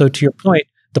circumstances. And so to your point,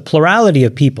 the plurality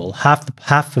of people,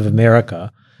 half of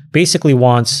America, basically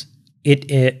wants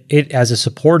it as a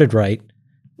supported right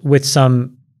with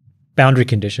some boundary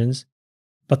conditions.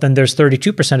 But then there's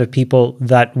 32% of people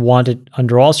that want it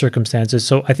under all circumstances.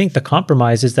 So I think the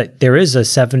compromise is that there is a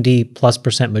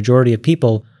 70+% majority of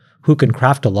people who can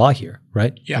craft a law here,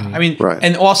 right? Yeah,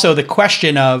 and also the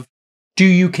question of, do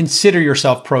you consider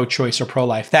yourself pro-choice or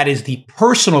pro-life? That is the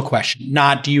personal question,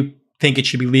 not do you think it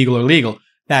should be legal or legal.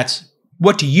 That's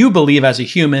what do you believe as a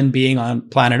human being on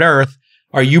planet Earth?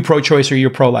 Are you pro-choice or you're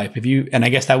pro-life? And I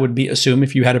guess that would be assume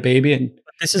if you had a baby.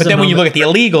 But then when you look at the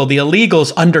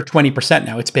illegal's under 20%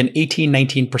 now. It's been 18,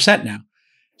 19% now.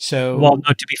 So, well,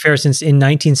 no, to be fair, since in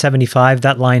 1975,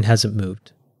 that line hasn't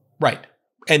moved. Right.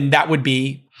 And that would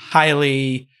be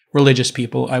highly religious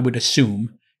people, I would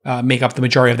assume, make up the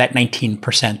majority of that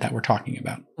 19% that we're talking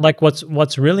about. Like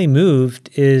what's really moved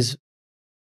is,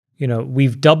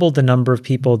 we've doubled the number of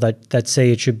people that say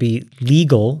it should be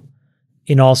legal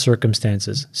in all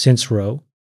circumstances since Roe.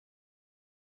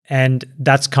 And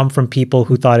that's come from people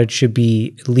who thought it should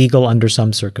be legal under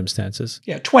some circumstances.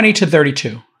 Yeah, 20 to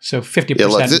 32. So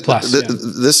 50% plus.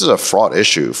 This is a fraught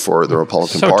issue for the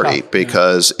Republican Party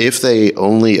because if they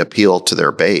only appeal to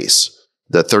their base,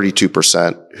 the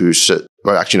 32% who should,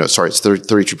 it's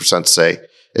 32% say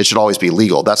it should always be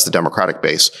legal. That's the Democratic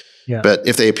base. Yeah. But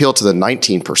if they appeal to the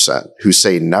 19% who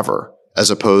say never, as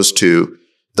opposed to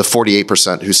the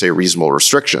 48% who say reasonable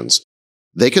restrictions,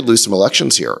 they could lose some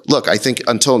elections here. Look, I think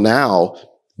until now,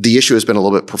 the issue has been a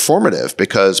little bit performative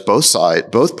because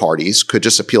both parties could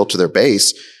just appeal to their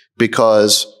base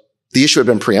because the issue had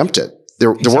been preempted.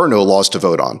 There were no laws to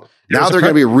vote on. Now there are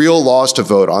going to be real laws to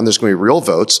vote on. There's going to be real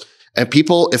votes. And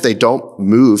people, if they don't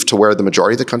move to where the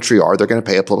majority of the country are, they're going to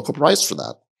pay a political price for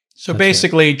that. So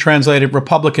basically, translated,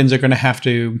 Republicans are going to have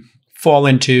to fall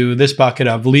into this bucket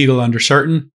of legal under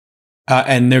certain,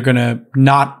 and they're going to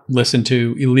not listen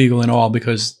to illegal in all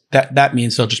because that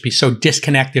means they'll just be so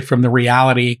disconnected from the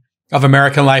reality of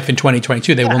American life in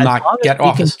 2022, they will not get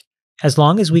office. As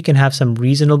long as we can have some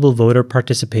reasonable voter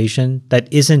participation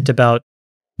that isn't about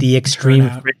the extreme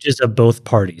fringes of both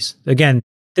parties. Again,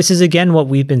 this is what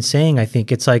we've been saying. I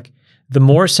think it's like the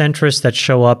more centrists that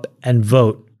show up and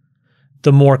vote,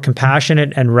 the more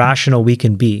compassionate and rational we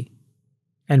can be.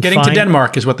 And Getting to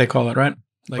Denmark is what they call it, right?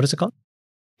 Like, what is it called?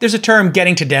 There's a term,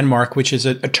 getting to Denmark, which is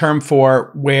a term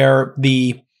for where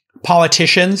the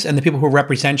politicians and the people who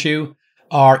represent you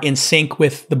are in sync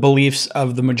with the beliefs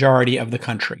of the majority of the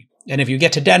country. And if you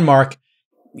get to Denmark,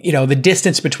 you know, the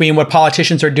distance between what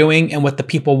politicians are doing and what the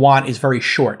people want is very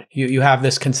short. You have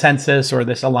this consensus or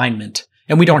this alignment.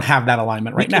 And we don't have that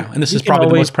alignment right now. And this is probably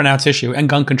the most pronounced issue. And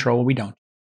gun control, we don't.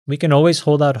 We can always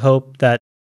hold out hope that,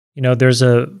 you know, there's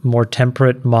a more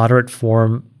temperate, moderate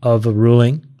form of a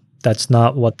ruling. That's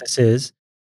not what this is.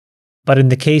 But in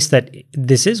the case that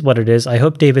this is what it is, I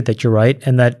hope, David, that you're right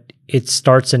and that it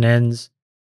starts and ends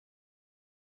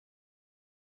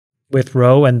with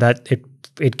Roe and that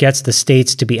it gets the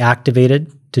states to be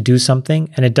activated to do something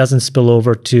and it doesn't spill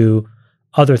over to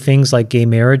other things like gay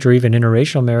marriage or even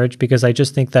interracial marriage, because I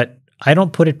just think that I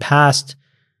don't put it past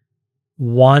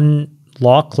one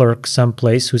law clerk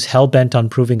someplace who's hell-bent on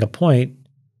proving a point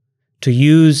to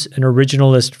use an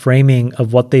originalist framing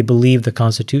of what they believe the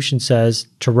Constitution says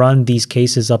to run these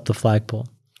cases up the flagpole.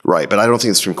 Right, but I don't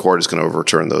think the Supreme Court is going to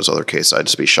overturn those other cases. I'd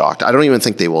just be shocked. I don't even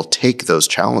think they will take those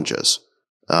challenges.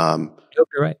 I hope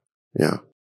you're right. Yeah.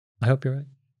 I hope you're right.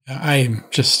 I'm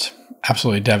just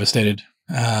absolutely devastated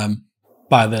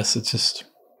by this. It's just,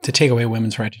 to take away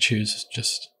women's right to choose is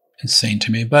just insane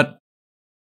to me. But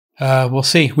we'll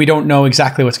see. We don't know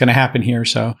exactly what's going to happen here,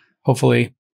 so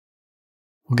hopefully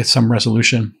we'll get some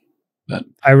resolution. But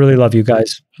I really love you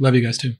guys. I love you guys too.